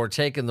script before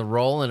taking the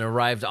role and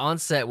arrived on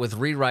set with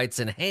rewrites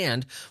in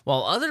hand,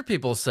 while other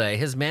people say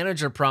his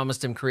manager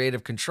promised him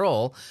creative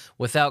control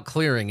without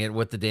clearing it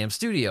with the damn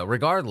studio.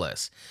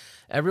 Regardless,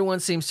 everyone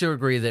seems to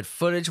agree that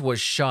footage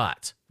was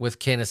shot with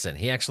Kinison.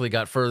 He actually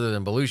got further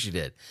than Belushi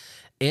did,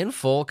 in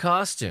full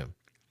costume.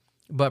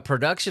 But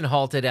production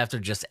halted after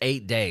just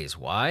 8 days.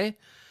 Why?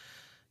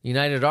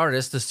 United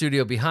Artists, the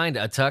studio behind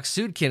Atuk,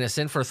 sued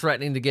Kinison for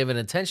threatening to give an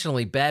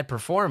intentionally bad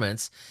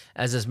performance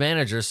as his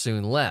manager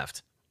soon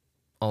left.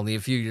 Only a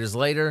few years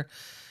later,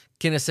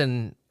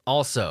 Kinison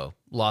also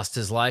lost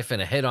his life in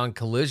a head-on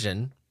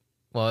collision.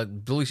 Well,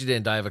 Belushi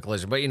didn't die of a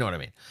collision, but you know what I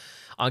mean.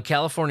 On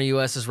California,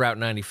 U.S.'s Route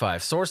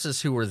 95.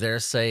 Sources who were there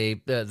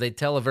say they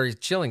tell a very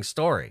chilling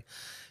story,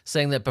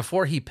 saying that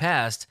before he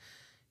passed,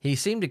 he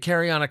seemed to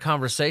carry on a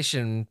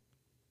conversation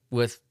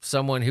with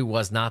someone who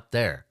was not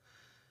there.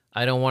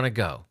 I don't want to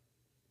go.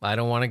 I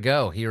don't want to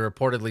go, he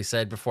reportedly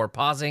said before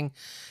pausing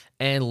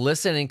and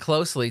listening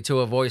closely to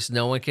a voice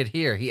no one could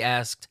hear. He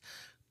asked,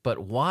 "But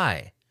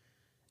why?"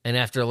 And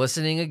after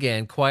listening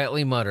again,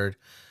 quietly muttered,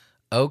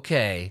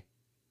 "Okay,"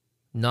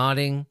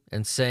 nodding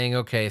and saying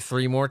okay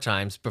 3 more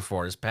times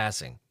before his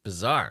passing.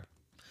 Bizarre.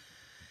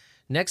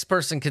 Next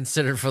person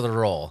considered for the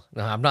role.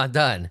 No, I'm not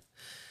done.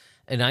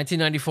 In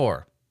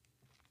 1994,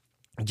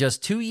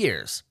 just 2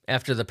 years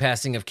after the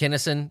passing of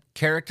Kinison,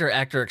 character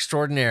actor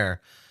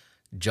extraordinaire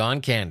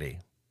John Candy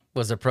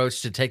was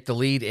approached to take the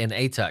lead in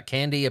Atuk.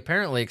 Candy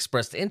apparently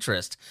expressed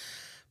interest,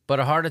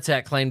 but a heart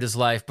attack claimed his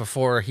life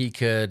before he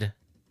could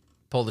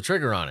pull the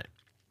trigger on it.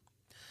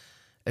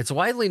 It's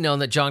widely known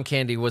that John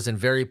Candy was in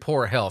very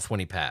poor health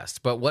when he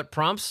passed, but what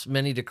prompts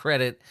many to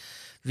credit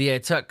the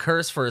Atuk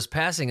curse for his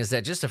passing is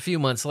that just a few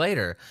months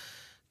later,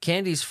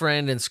 Candy's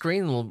friend and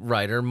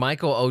screenwriter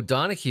Michael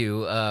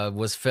O'Donoghue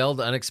was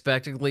felled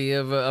unexpectedly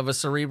of a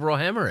cerebral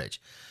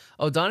hemorrhage.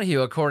 O'Donoghue,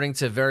 according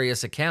to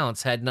various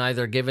accounts, had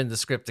neither given the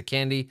script to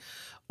Candy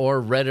or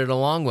read it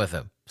along with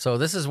him. So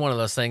this is one of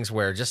those things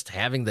where just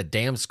having the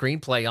damn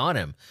screenplay on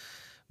him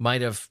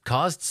might have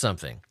caused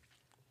something.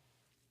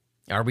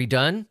 Are we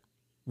done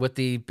with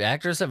the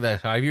actors?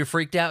 Have you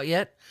freaked out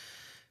yet?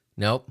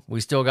 Nope,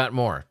 we still got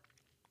more.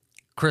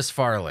 Chris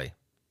Farley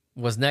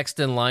was next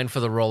in line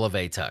for the role of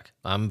Atuk.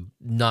 I'm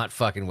not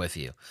fucking with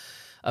you.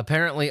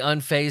 Apparently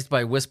unfazed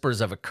by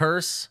whispers of a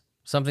curse,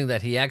 something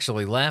that he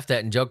actually laughed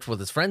at and joked with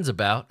his friends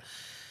about,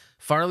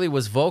 Farley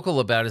was vocal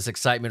about his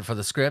excitement for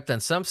the script,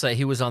 and some say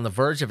he was on the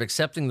verge of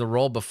accepting the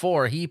role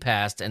before he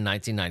passed in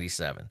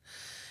 1997.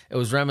 It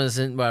was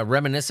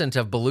reminiscent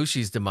of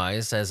Belushi's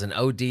demise, as an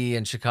OD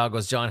in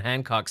Chicago's John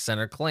Hancock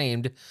Center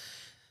claimed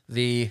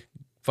the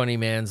funny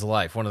man's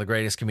life, one of the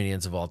greatest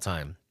comedians of all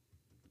time.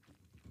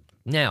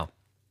 Now,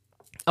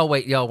 oh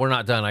wait, yo, we're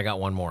not done. I got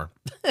one more.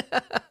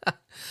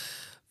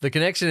 The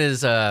connection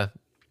is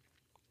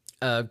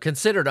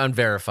considered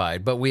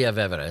unverified, but we have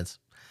evidence.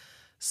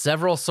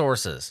 Several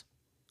sources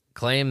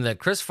claim that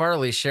Chris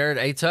Farley shared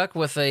Atuk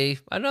with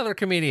another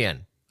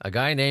comedian, a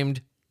guy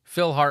named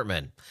Phil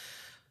Hartman.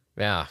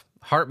 Yeah,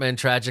 Hartman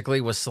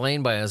tragically was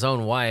slain by his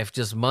own wife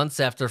just months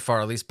after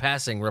Farley's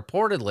passing.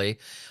 Reportedly,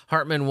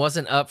 Hartman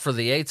wasn't up for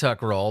the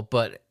Atuk role,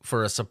 but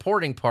for a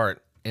supporting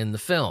part in the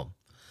film.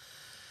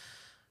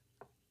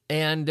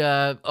 And,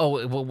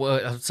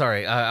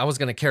 sorry, I was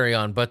going to carry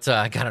on, but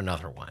I got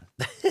another one.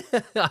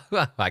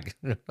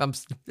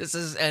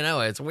 I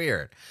know, it's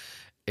weird.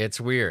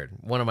 It's weird.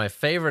 One of my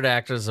favorite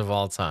actors of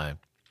all time.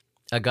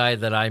 A guy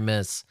that I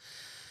miss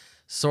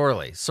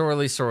sorely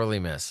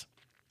miss.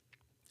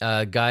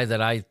 A guy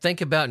that I think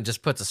about and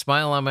just puts a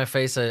smile on my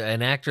face.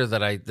 An actor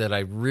that I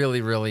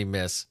really, really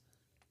miss.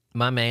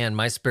 My man,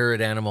 my spirit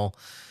animal,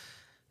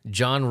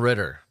 John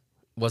Ritter,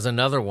 was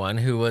another one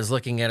who was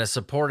looking at a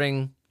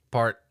supporting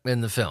part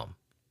in the film.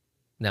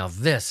 Now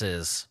this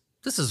is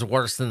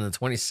worse than the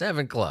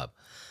 27 Club.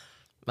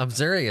 I'm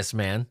serious,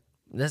 man.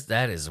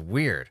 That is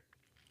weird.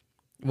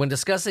 When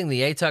discussing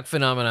the Atuk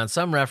phenomenon,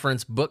 some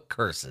reference book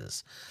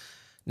curses.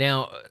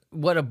 Now,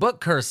 what a book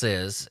curse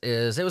is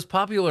it was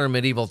popular in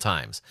medieval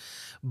times.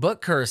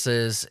 Book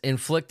curses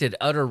inflicted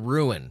utter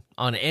ruin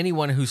on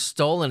anyone who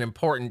stole an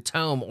important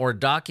tome or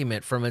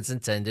document from its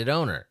intended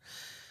owner.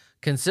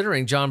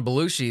 Considering John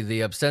Belushi,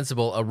 the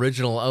ostensible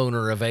original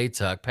owner of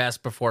Atuk,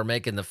 passed before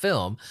making the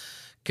film,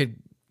 could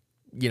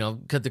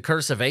the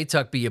curse of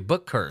Atuk be a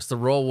book curse? The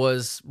role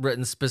was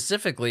written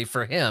specifically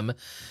for him,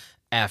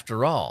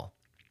 after all.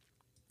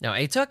 Now,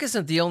 Atuk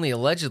isn't the only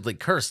allegedly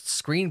cursed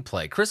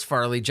screenplay. Chris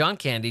Farley, John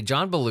Candy,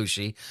 John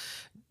Belushi,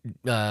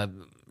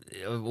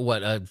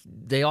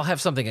 they all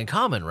have something in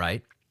common,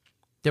 right?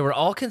 They were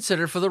all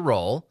considered for the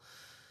role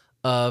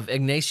of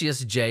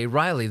Ignatius J.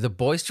 Reilly, the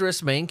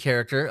boisterous main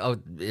character.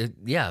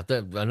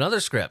 Another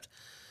script.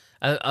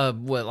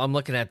 I'm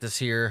looking at this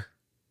here.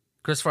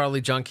 Chris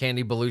Farley, John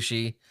Candy,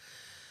 Belushi.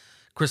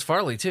 Chris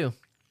Farley, too.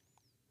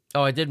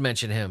 Oh, I did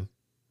mention him.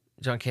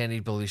 John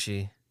Candy,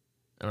 Belushi.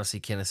 I don't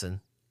see Kinison.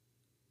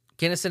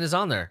 Kinison is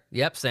on there.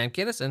 Yep, Sam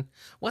Kinison.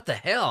 What the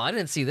hell? I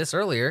didn't see this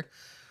earlier.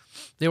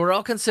 They were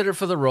all considered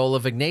for the role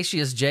of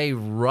Ignatius J.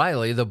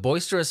 Reilly, the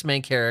boisterous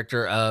main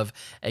character of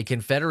A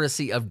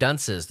Confederacy of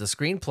Dunces. The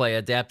screenplay,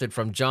 adapted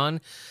from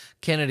John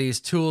Kennedy's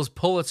Toole's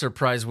Pulitzer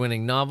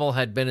Prize-winning novel,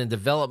 had been in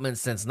development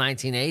since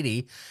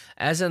 1980.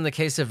 As in the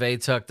case of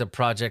Atuk, the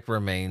project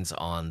remains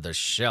on the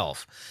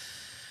shelf.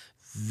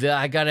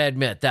 I gotta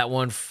admit, that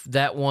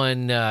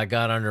one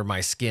got under my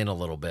skin a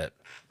little bit.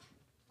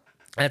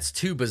 That's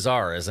too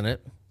bizarre, isn't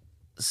it?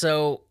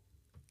 So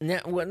now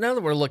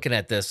that we're looking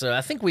at this, I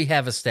think we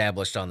have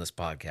established on this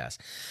podcast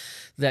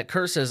that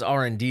curses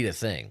are indeed a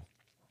thing.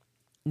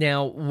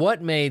 Now,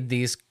 what made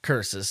these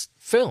curses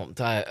filmed?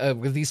 What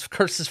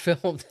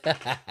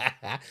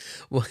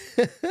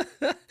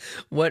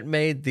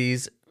made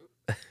these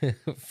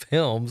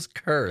films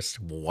cursed?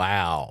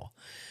 Wow.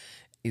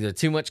 Either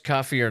too much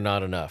coffee or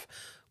not enough.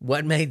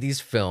 What made these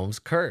films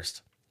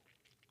cursed?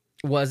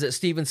 Was it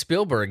Steven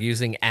Spielberg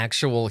using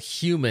actual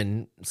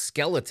human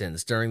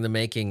skeletons during the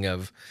making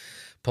of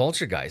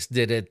Poltergeist?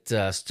 Did it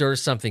stir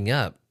something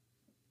up?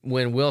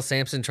 When Will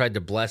Sampson tried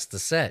to bless the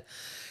set,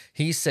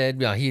 he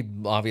said, he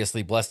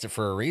obviously blessed it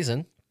for a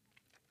reason.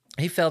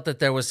 He felt that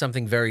there was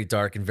something very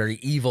dark and very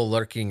evil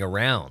lurking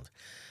around.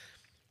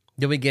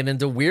 Then we get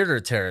into weirder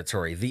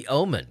territory. The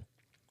Omen.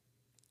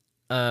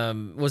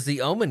 Was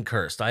The Omen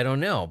cursed? I don't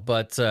know,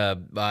 but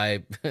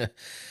I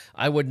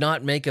would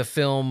not make a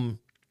film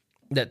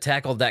that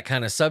tackled that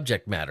kind of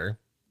subject matter,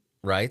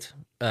 right?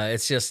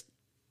 It's just,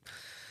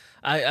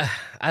 I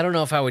don't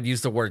know if I would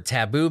use the word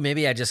taboo.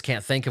 Maybe I just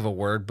can't think of a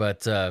word,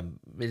 but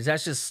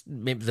that's just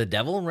maybe the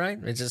devil, right?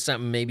 It's just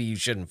something maybe you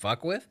shouldn't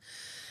fuck with.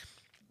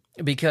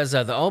 Because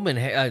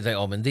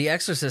The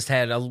Exorcist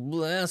had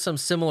some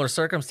similar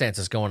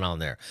circumstances going on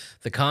there.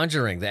 The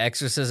Conjuring, The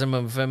Exorcism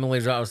of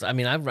Emily Rose. I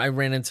mean, I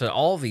ran into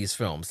all these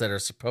films that are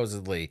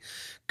supposedly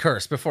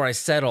cursed before I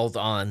settled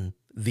on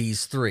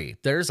these three.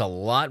 There's a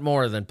lot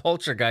more than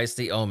Poltergeist,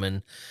 The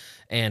Omen,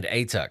 and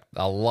Atuk.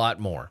 A lot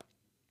more.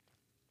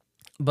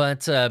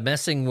 But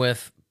messing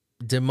with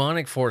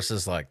demonic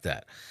forces like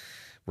that,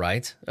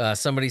 right?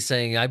 Somebody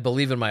saying, I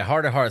believe in my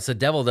heart of hearts, the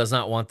devil does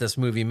not want this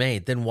movie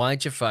made. Then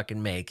why'd you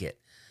fucking make it?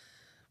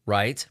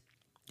 Right?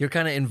 You're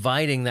kind of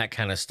inviting that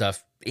kind of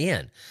stuff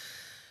in.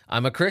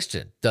 I'm a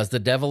Christian. Does the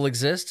devil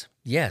exist?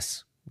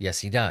 Yes. Yes,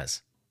 he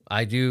does.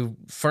 I do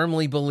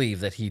firmly believe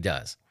that he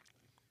does.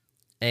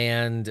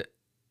 And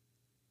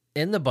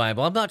in the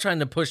Bible. I'm not trying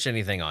to push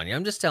anything on you.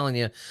 I'm just telling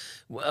you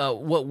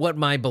what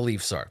my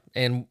beliefs are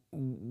and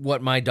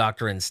what my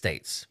doctrine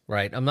states,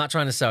 right? I'm not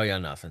trying to sell you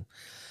on nothing.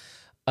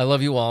 I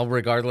love you all,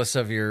 regardless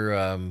of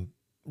your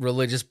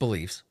religious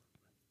beliefs.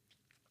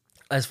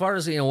 As far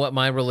as, what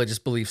my religious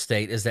beliefs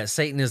state is that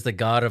Satan is the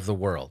god of the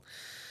world.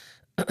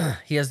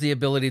 He has the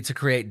ability to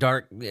create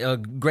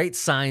great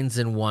signs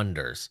and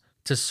wonders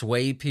to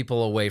sway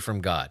people away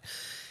from God.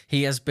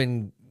 He has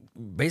been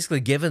basically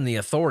given the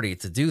authority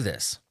to do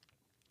this,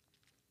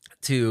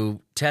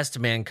 to test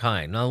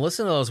mankind. Now,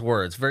 listen to those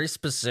words, very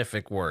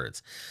specific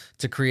words,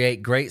 to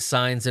create great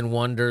signs and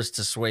wonders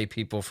to sway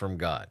people from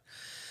God.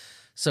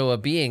 So a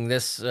being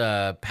this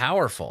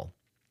powerful,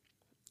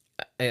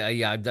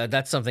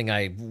 that's something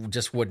I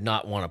just would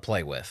not want to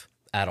play with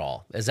at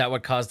all. Is that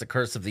what caused the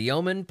curse of the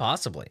omen?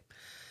 Possibly.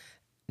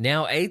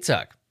 Now,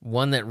 Atuk,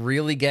 one that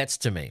really gets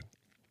to me.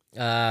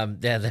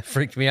 That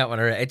freaked me out when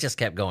it just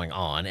kept going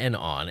on and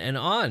on and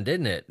on,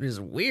 didn't it? It was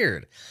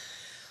weird.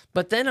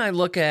 But then I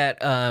look at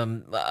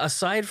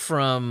aside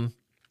from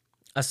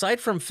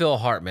Phil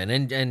Hartman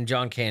and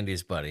John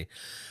Candy's buddy,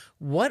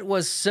 what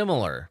was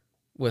similar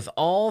with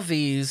all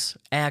these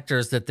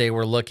actors that they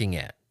were looking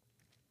at?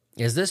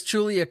 Is this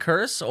truly a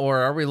curse, or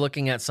are we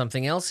looking at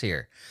something else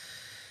here?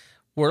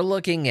 We're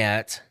looking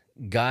at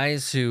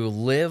guys who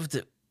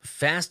lived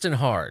fast and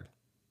hard.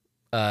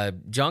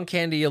 John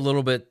Candy a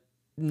little bit,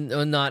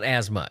 not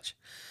as much,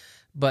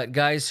 but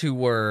guys who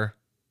were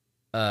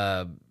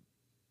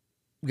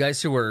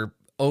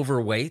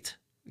overweight,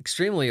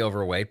 extremely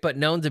overweight, but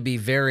known to be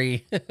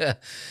very,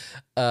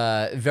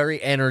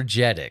 very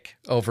energetic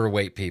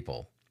overweight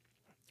people,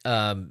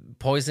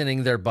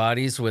 poisoning their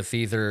bodies with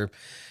either,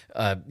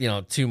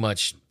 too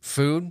much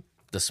food,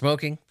 the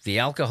smoking, the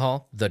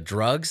alcohol, the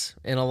drugs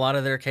in a lot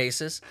of their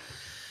cases.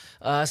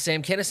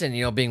 Sam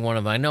Kinison, being one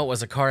of them. I know it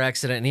was a car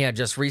accident and he had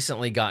just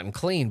recently gotten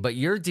clean, but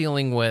you're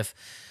dealing with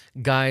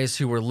guys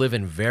who were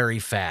living very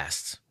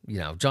fast.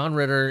 John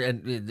Ritter,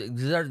 and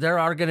there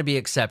are going to be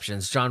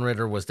exceptions. John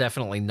Ritter was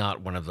definitely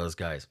not one of those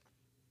guys.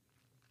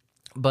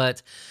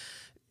 But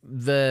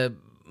the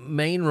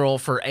main role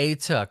for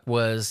Atuk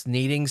was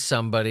needing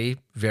somebody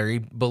very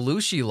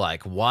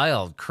Belushi-like,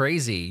 wild,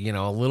 crazy,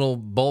 a little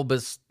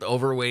bulbous,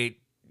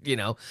 overweight,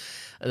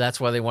 That's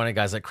why they wanted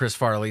guys like Chris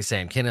Farley,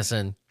 Sam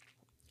Kinison.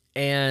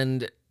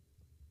 And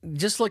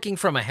just looking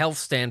from a health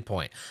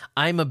standpoint,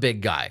 I'm a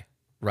big guy,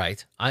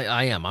 right?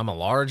 I am. I'm a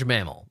large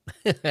mammal.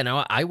 And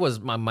I was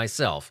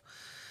myself.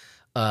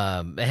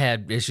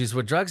 Had issues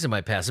with drugs in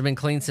my past. I've been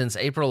clean since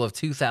April of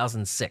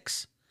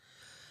 2006.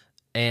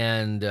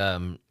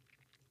 And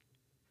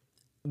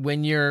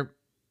when you're...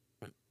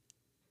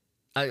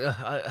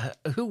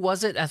 who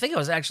was it? I think it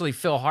was actually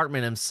Phil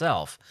Hartman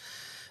himself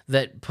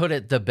that put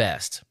it the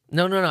best.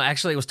 No.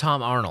 Actually, it was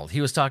Tom Arnold.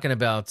 He was talking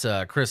about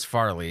Chris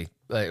Farley.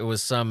 I think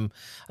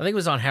it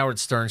was on Howard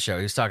Stern's show.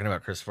 He was talking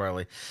about Chris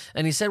Farley.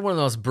 And he said one of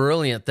the most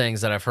brilliant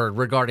things that I've heard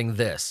regarding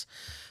this.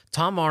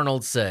 Tom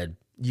Arnold said,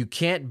 you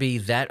can't be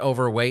that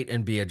overweight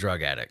and be a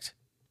drug addict.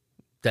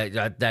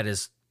 That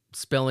is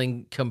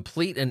spelling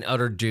complete and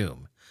utter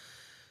doom.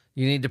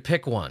 You need to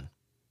pick one.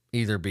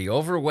 Either be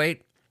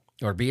overweight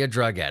or be a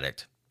drug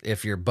addict.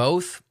 If you're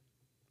both,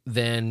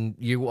 then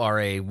you are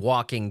a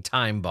walking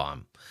time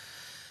bomb.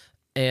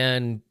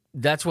 And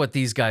that's what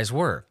these guys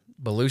were.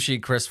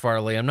 Belushi, Chris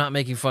Farley. I'm not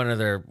making fun of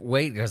their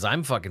weight because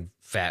I'm fucking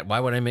fat. Why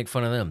would I make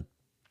fun of them?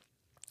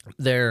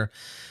 Their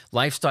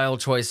lifestyle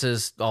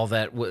choices, all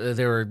that,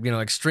 they were,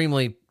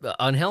 extremely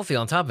unhealthy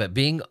on top of it.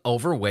 Being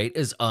overweight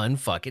is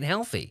unfucking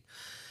healthy.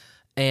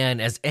 And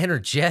as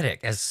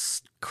energetic,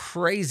 as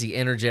crazy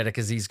energetic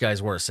as these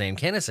guys were, Sam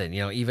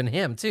Kinison, even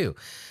him too.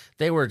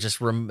 They were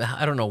just,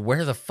 I don't know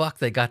where the fuck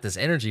they got this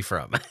energy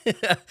from.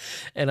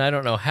 And I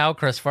don't know how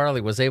Chris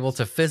Farley was able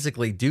to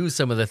physically do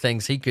some of the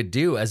things he could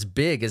do as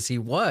big as he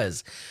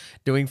was,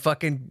 doing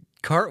fucking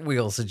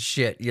cartwheels and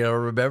shit.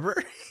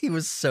 Remember? He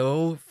was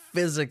so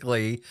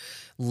physically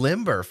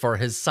limber for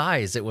his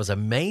size. It was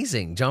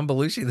amazing. John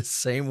Belushi the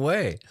same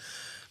way.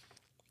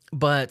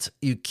 But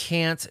you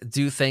can't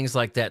do things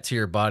like that to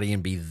your body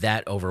and be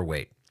that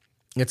overweight.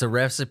 It's a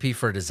recipe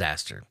for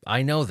disaster.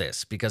 I know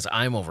this because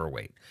I'm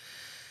overweight.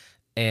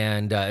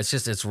 And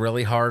it's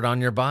really hard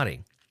on your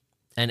body.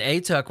 And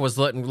Atuk was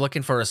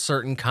looking for a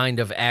certain kind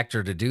of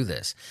actor to do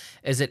this.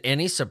 Is it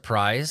any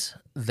surprise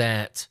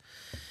that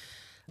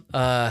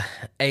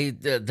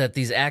that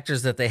these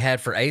actors that they had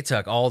for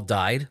Atuk all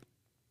died?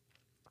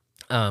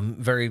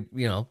 Very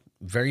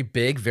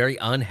big, very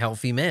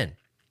unhealthy men.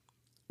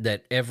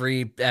 That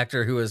every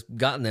actor who has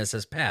gotten this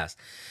has passed.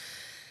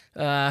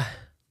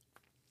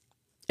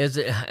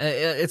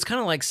 It's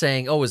kind of like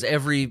saying, is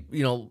every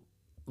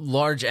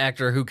large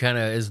actor who kind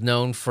of is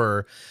known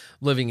for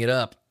living it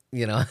up,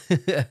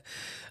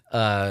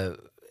 are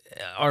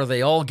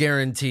they all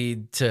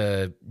guaranteed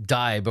to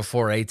die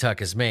before Atuk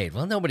is made?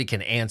 Well, nobody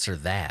can answer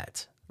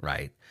that,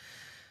 right?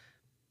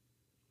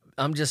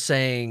 I'm just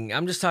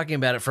talking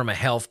about it from a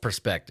health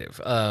perspective.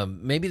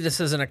 Maybe this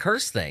isn't a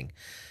curse thing,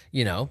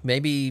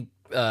 maybe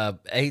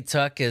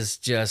Atuk is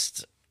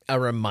just a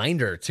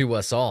reminder to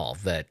us all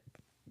that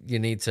you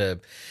need to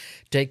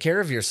take care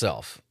of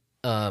yourself.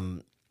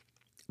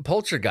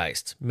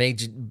 Poltergeist may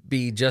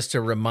be just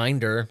a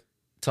reminder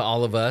to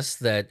all of us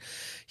that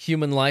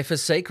human life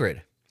is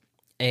sacred.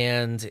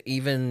 And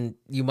even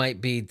you might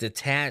be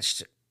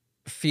detached,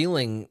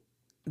 feeling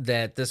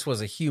that this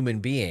was a human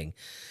being,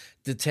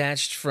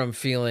 detached from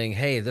feeling,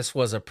 hey, this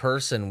was a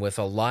person with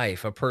a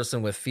life, a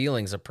person with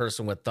feelings, a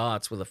person with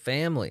thoughts, with a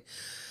family.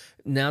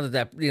 Now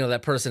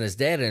that person is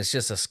dead and it's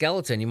just a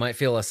skeleton, you might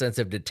feel a sense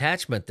of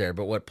detachment there.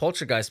 But what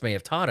Poltergeist may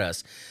have taught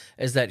us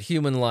is that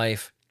human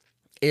life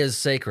is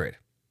sacred.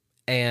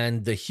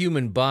 And the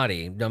human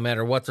body, no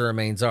matter what the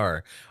remains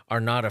are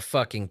not a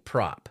fucking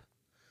prop.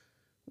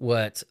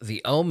 What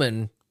The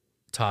Omen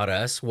taught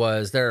us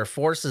was there are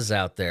forces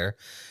out there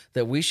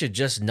that we should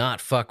just not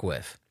fuck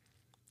with.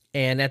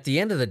 And at the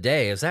end of the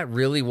day, is that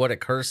really what a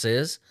curse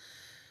is?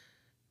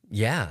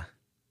 Yeah.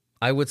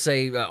 I would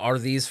say, are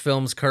these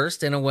films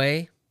cursed in a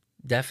way?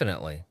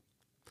 Definitely.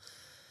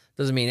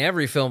 Doesn't mean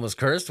every film is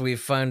cursed. We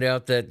found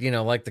out that,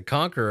 like The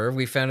Conqueror,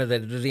 we found out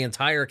that the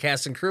entire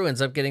cast and crew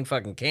ends up getting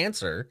fucking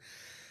cancer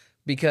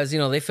because,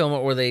 they film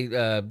it where they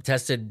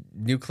tested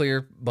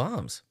nuclear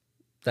bombs.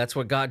 That's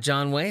what got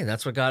John Wayne.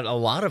 That's what got a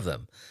lot of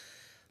them.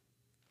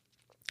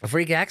 A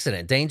freak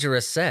accident,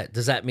 dangerous set.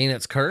 Does that mean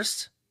it's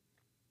cursed?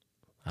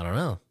 I don't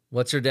know.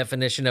 What's your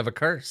definition of a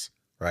curse,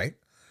 right?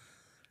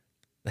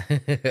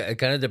 It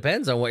kind of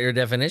depends on what your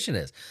definition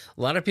is.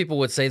 A lot of people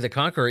would say The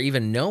Conqueror,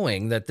 even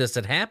knowing that this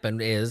had happened,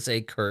 is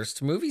a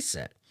cursed movie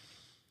set.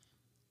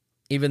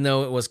 Even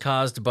though it was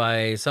caused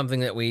by something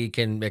that we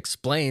can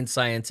explain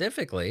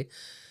scientifically,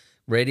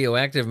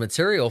 radioactive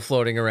material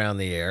floating around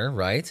the air,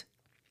 right?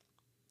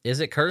 Is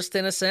it cursed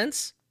in a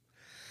sense?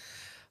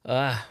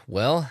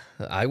 Well,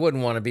 I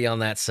wouldn't want to be on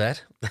that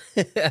set.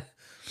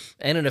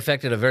 And it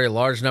affected a very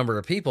large number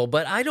of people,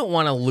 but I don't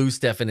want a loose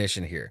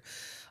definition here.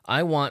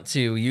 I want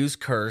to use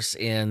curse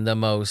in the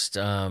most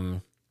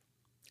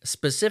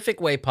specific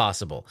way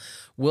possible.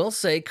 We'll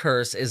say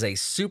curse is a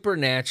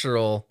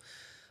supernatural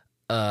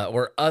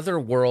or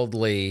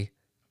otherworldly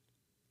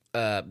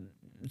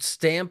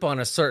stamp on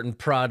a certain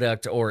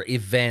product or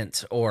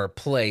event or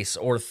place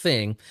or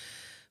thing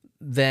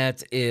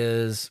that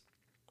is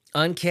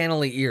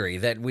uncannily eerie,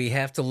 that we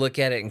have to look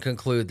at it and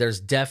conclude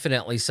there's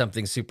definitely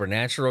something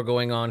supernatural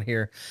going on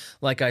here.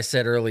 Like I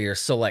said earlier,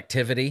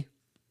 selectivity.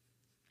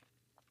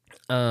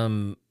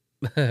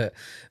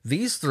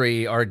 These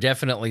three are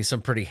definitely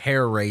some pretty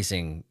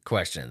hair-raising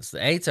questions. The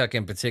Atuk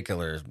in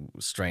particular is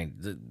strange,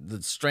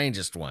 the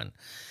strangest one.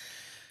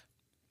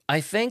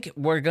 I think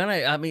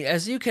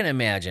as you can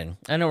imagine,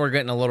 I know we're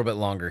getting a little bit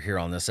longer here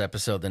on this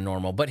episode than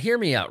normal, but hear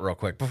me out real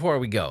quick before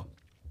we go.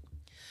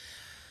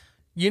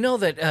 You know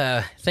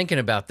that, thinking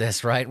about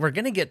this, right, we're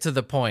going to get to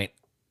the point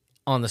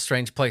on the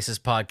Strange Places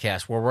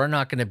podcast where we're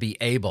not going to be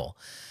able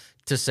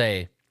to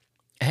say,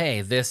 hey,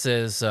 this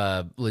is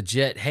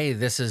legit, hey,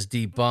 this is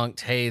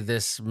debunked, hey,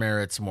 this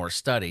merits more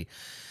study,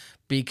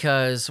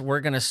 because we're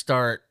going to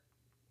start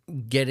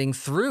getting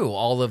through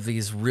all of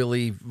these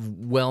really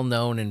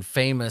well-known and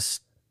famous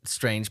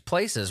strange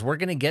places. We're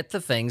going to get to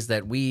things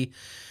that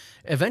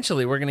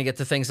eventually we're going to get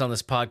to things on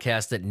this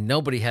podcast that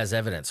nobody has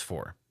evidence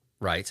for,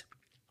 right?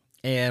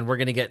 And we're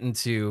going to get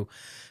into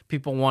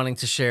people wanting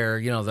to share,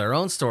 their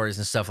own stories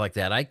and stuff like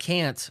that. I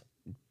can't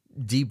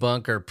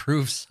debunk or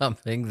prove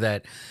something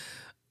that,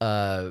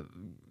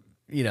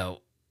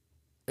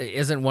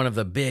 isn't one of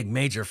the big,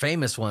 major,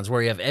 famous ones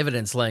where you have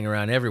evidence laying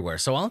around everywhere.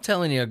 So I'm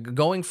telling you,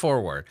 going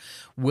forward,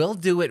 we'll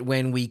do it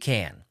when we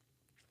can.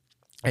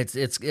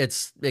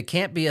 It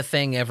can't be a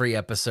thing every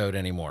episode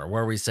anymore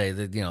where we say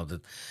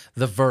that,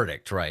 the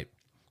verdict, right?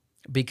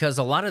 Because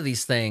a lot of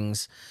these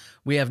things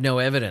we have no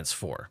evidence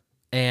for.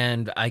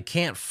 And I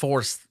can't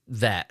force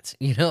that,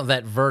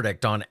 that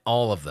verdict on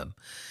all of them.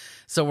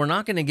 So we're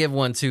not going to give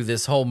one to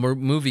this whole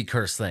movie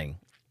curse thing.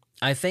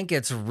 I think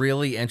it's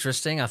really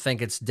interesting. I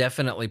think it's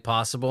definitely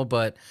possible,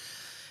 but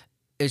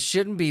it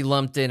shouldn't be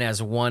lumped in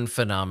as one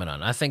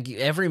phenomenon. I think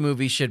every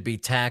movie should be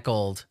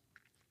tackled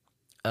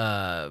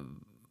as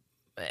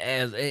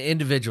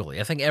individually.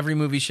 I think every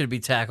movie should be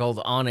tackled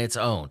on its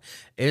own.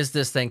 Is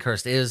this thing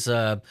cursed? Is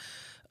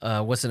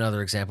what's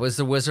another example? Is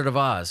The Wizard of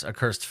Oz a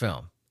cursed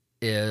film?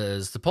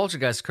 Is The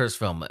Poltergeist a cursed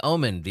film?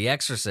 Omen, The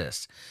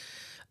Exorcist,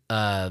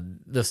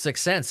 The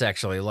Sixth Sense,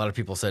 actually, a lot of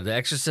people said. The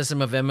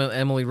Exorcism of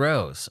Emily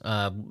Rose.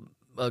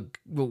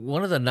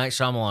 One of the Night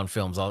Shyamalan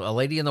films, A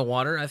Lady in the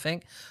Water, I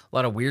think. A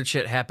lot of weird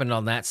shit happened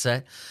on that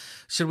set.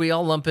 Should we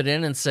all lump it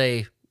in and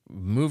say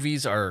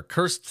movies are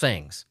cursed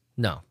things?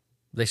 No.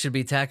 They should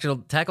be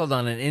tackled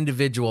on an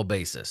individual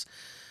basis.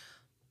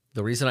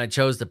 The reason I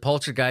chose The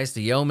Poltergeist,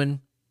 The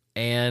Omen,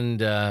 and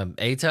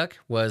Atuk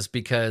was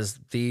because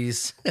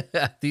these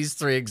these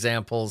three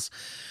examples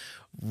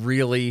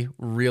really,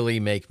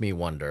 really make me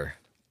wonder.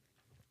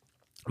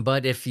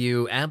 But if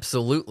you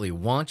absolutely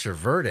want your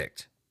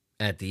verdict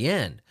at the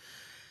end,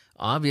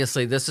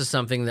 obviously this is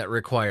something that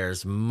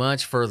requires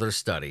much further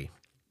study.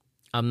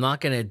 I'm not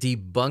going to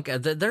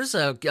debunk. There's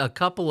a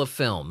couple of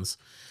films.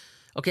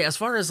 Okay, as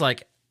far as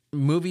like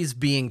movies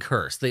being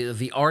cursed,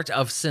 the art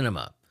of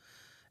cinema,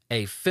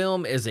 A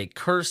film is a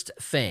cursed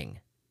thing.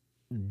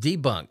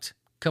 Debunked.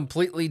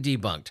 Completely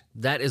debunked.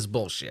 That is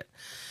bullshit.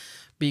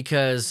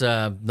 Because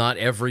not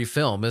every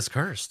film is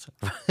cursed.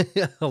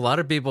 A lot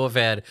of people have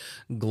had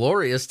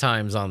glorious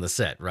times on the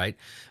set, right?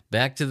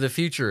 Back to the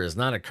Future is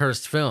not a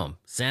cursed film.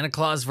 Santa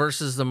Claus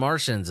versus the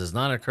Martians is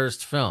not a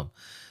cursed film,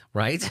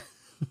 right?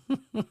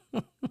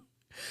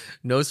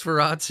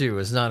 Nosferatu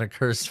is not a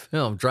cursed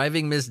film.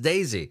 Driving Miss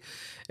Daisy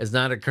is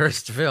not a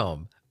cursed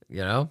film,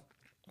 you know?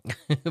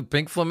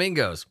 Pink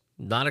Flamingos,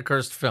 not a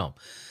cursed film.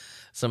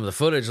 Some of the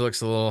footage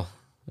looks a little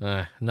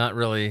not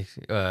really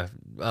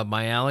up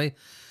my alley,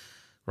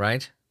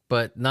 right?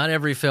 But not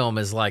every film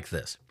is like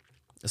this.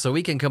 So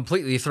we can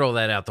completely throw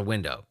that out the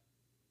window.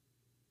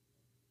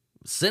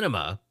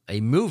 Cinema, a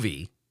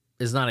movie,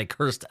 is not a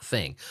cursed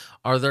thing.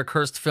 Are there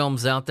cursed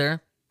films out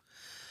there?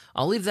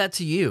 I'll leave that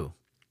to you.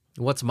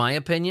 What's my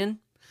opinion?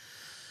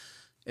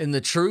 In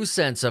the true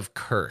sense of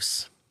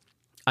curse,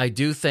 I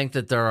do think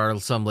that there are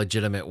some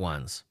legitimate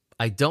ones.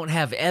 I don't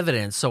have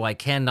evidence, so I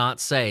cannot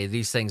say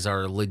these things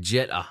are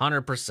legit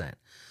 100%.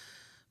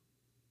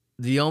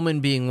 The Omen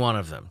being one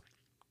of them.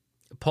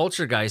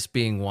 Poltergeist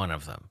being one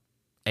of them.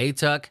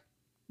 Atuk,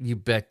 you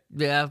bet.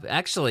 Yeah,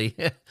 actually,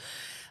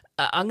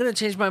 I'm going to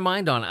change my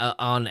mind on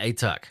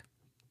Atuk.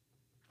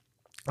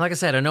 Like I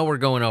said, I know we're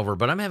going over,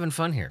 but I'm having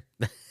fun here.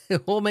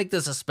 We'll make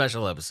this a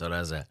special episode.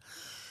 How's that?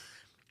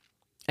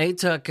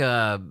 Atuk,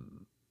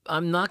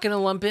 I'm not going to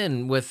lump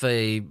in with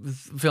the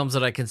films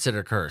that I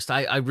consider cursed.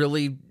 I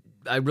really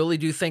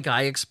do think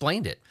I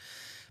explained it,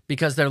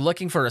 because they're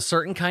looking for a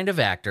certain kind of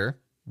actor,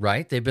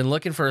 right? They've been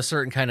looking for a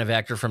certain kind of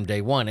actor from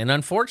day one. And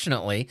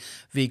unfortunately,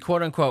 the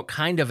quote unquote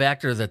kind of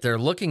actor that they're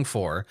looking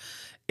for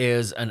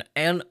is an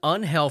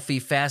unhealthy,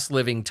 fast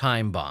living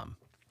time bomb.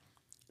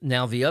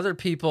 Now, the other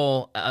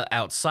people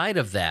outside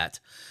of that,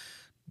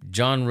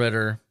 John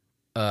Ritter,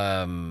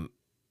 what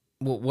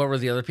were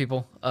the other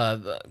people?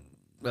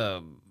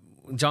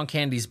 John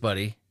Candy's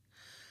buddy,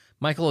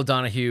 Michael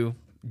O'Donoghue,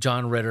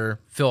 John Ritter,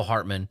 Phil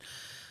Hartman.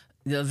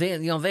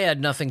 They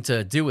had nothing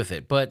to do with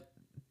it.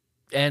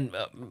 And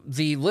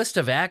the list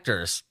of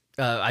actors,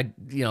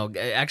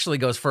 actually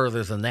goes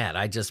further than that.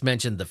 I just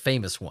mentioned the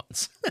famous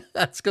ones.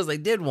 That's because they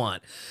did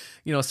want,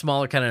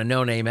 smaller kind of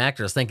no-name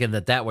actors, thinking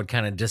that would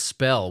kind of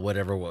dispel what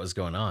was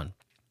going on.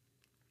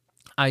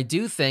 I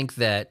do think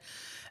that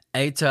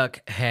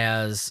Atuk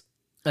has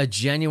a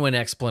genuine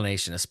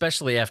explanation,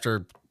 especially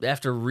after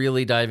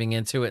really diving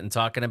into it and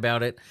talking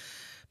about it.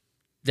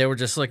 They were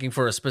just looking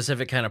for a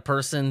specific kind of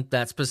person.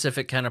 That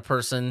specific kind of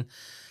person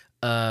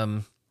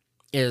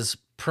is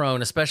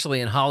prone,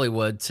 especially in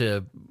Hollywood,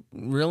 to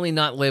really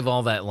not live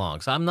all that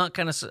long. So I'm not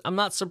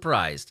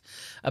surprised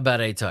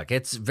about Atuk.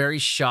 It's very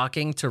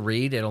shocking to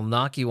read. It'll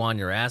knock you on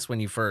your ass when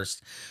you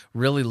first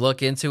really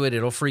look into it.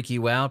 It'll freak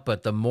you out.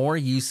 But the more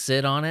you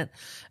sit on it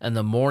and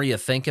the more you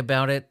think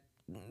about it,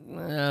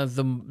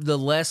 the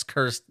less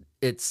cursed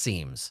it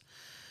seems.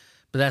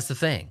 But that's the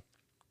thing.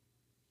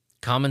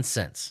 Common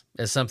sense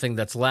is something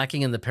that's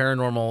lacking in the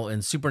paranormal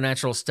and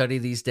supernatural study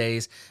these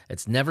days.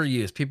 It's never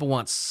used. People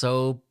want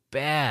so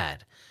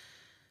bad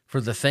for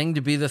the thing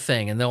to be the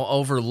thing, and they'll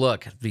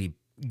overlook the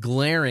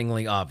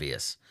glaringly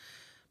obvious.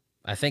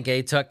 I think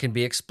Atuk can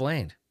be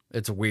explained.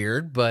 It's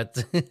weird,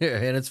 but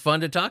and it's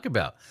fun to talk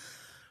about.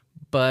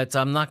 But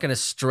I'm not going to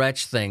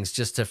stretch things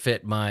just to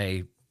fit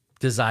my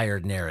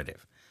desired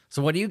narrative.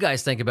 So what do you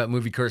guys think about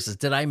movie curses?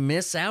 Did I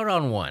miss out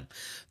on one?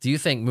 Do you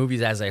think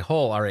movies as a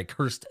whole are a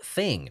cursed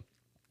thing?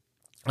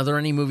 Are there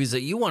any movies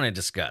that you want to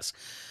discuss?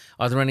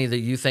 Are there any that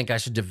you think I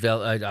should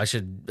develop?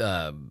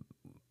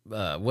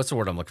 What's the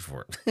word I'm looking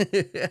for?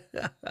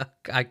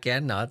 I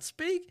cannot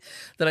speak.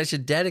 That I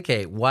should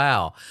dedicate,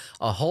 a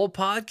whole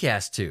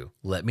podcast to.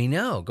 Let me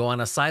know. Go on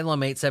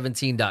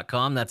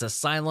asylum817.com. That's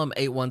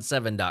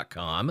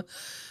asylum817.com.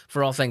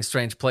 For all things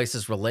Strange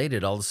Places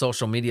related. All the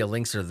social media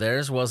links are there,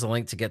 as well as a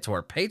link to get to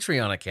our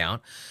Patreon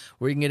account,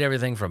 where you can get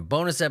everything from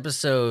bonus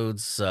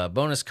episodes,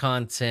 bonus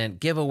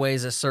content,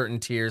 giveaways at certain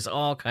tiers,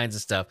 all kinds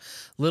of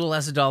stuff. Little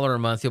as $1 a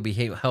month. You'll be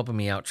helping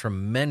me out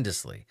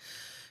tremendously.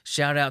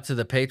 Shout out to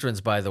the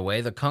patrons, by the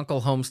way, the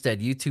Kunkel Homestead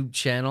YouTube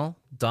channel,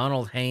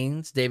 Donald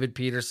Haynes, David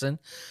Peterson.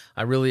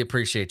 I really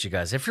appreciate you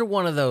guys. If you're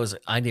one of those,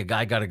 I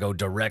got to go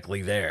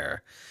directly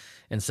there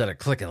instead of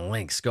clicking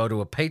links. Go to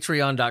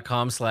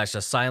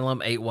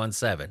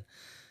patreon.com/asylum817.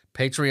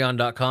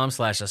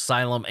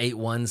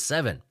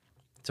 Patreon.com/asylum817.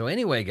 So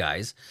anyway,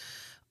 guys,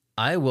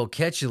 I will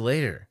catch you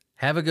later.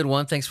 Have a good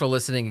one. Thanks for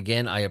listening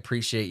again. I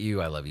appreciate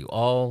you. I love you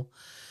all.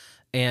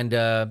 And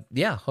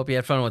hope you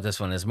had fun with this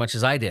one as much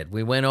as I did.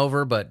 We went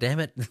over, but damn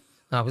it,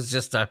 I was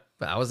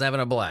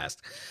having a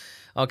blast.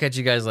 I'll catch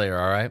you guys later,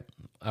 all right?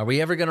 Are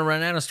we ever going to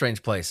run out of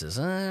strange places?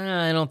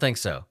 I don't think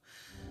so.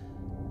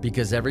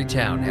 Because every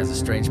town has a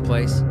strange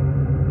place,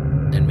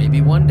 and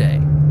maybe one day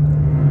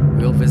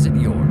we'll visit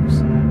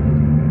yours.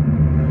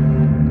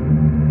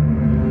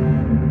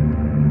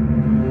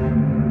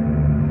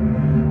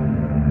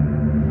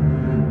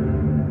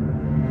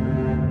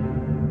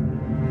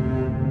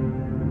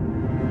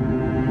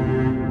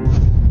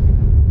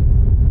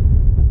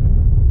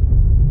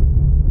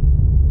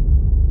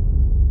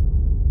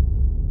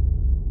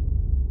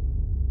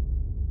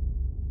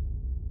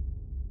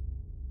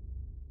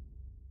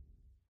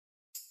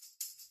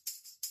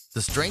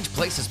 The Strange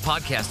Places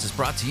podcast is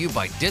brought to you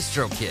by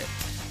DistroKid.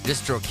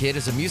 DistroKid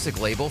is a music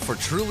label for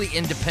truly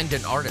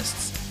independent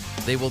artists.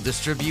 They will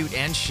distribute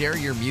and share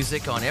your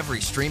music on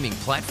every streaming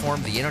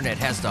platform the internet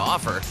has to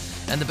offer.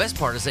 And the best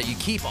part is that you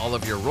keep all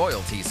of your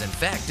royalties. In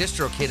fact,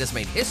 DistroKid has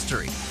made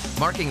history,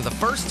 marking the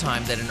first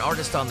time that an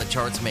artist on the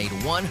charts made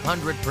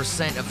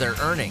 100% of their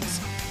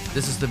earnings.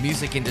 This is the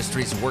music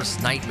industry's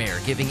worst nightmare,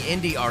 giving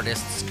indie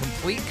artists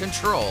complete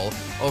control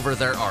over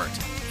their art.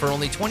 For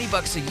only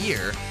 $20 a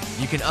year,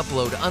 you can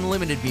upload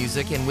unlimited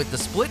music, and with the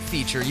split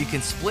feature, you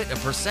can split a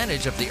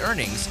percentage of the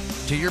earnings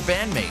to your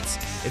bandmates.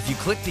 If you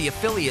click the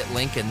affiliate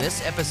link in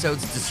this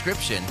episode's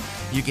description,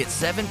 you get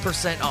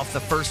 7% off the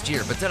first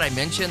year. But did I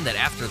mention that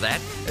after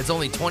that, it's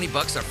only $20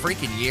 a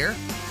freaking year?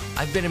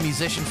 I've been a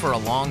musician for a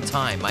long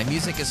time. My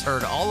music is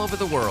heard all over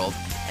the world,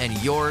 and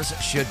yours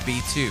should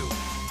be too.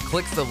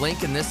 Click the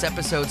link in this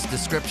episode's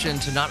description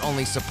to not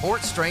only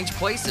support Strange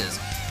Places,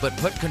 but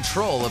put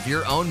control of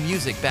your own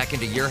music back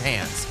into your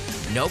hands.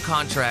 No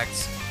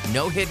contracts,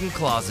 no hidden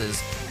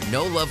clauses,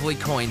 no lovely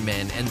coin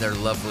men and their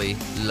lovely,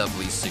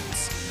 lovely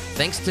suits.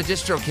 Thanks to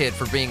DistroKid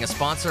for being a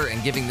sponsor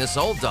and giving this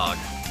old dog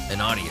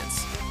an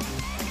audience.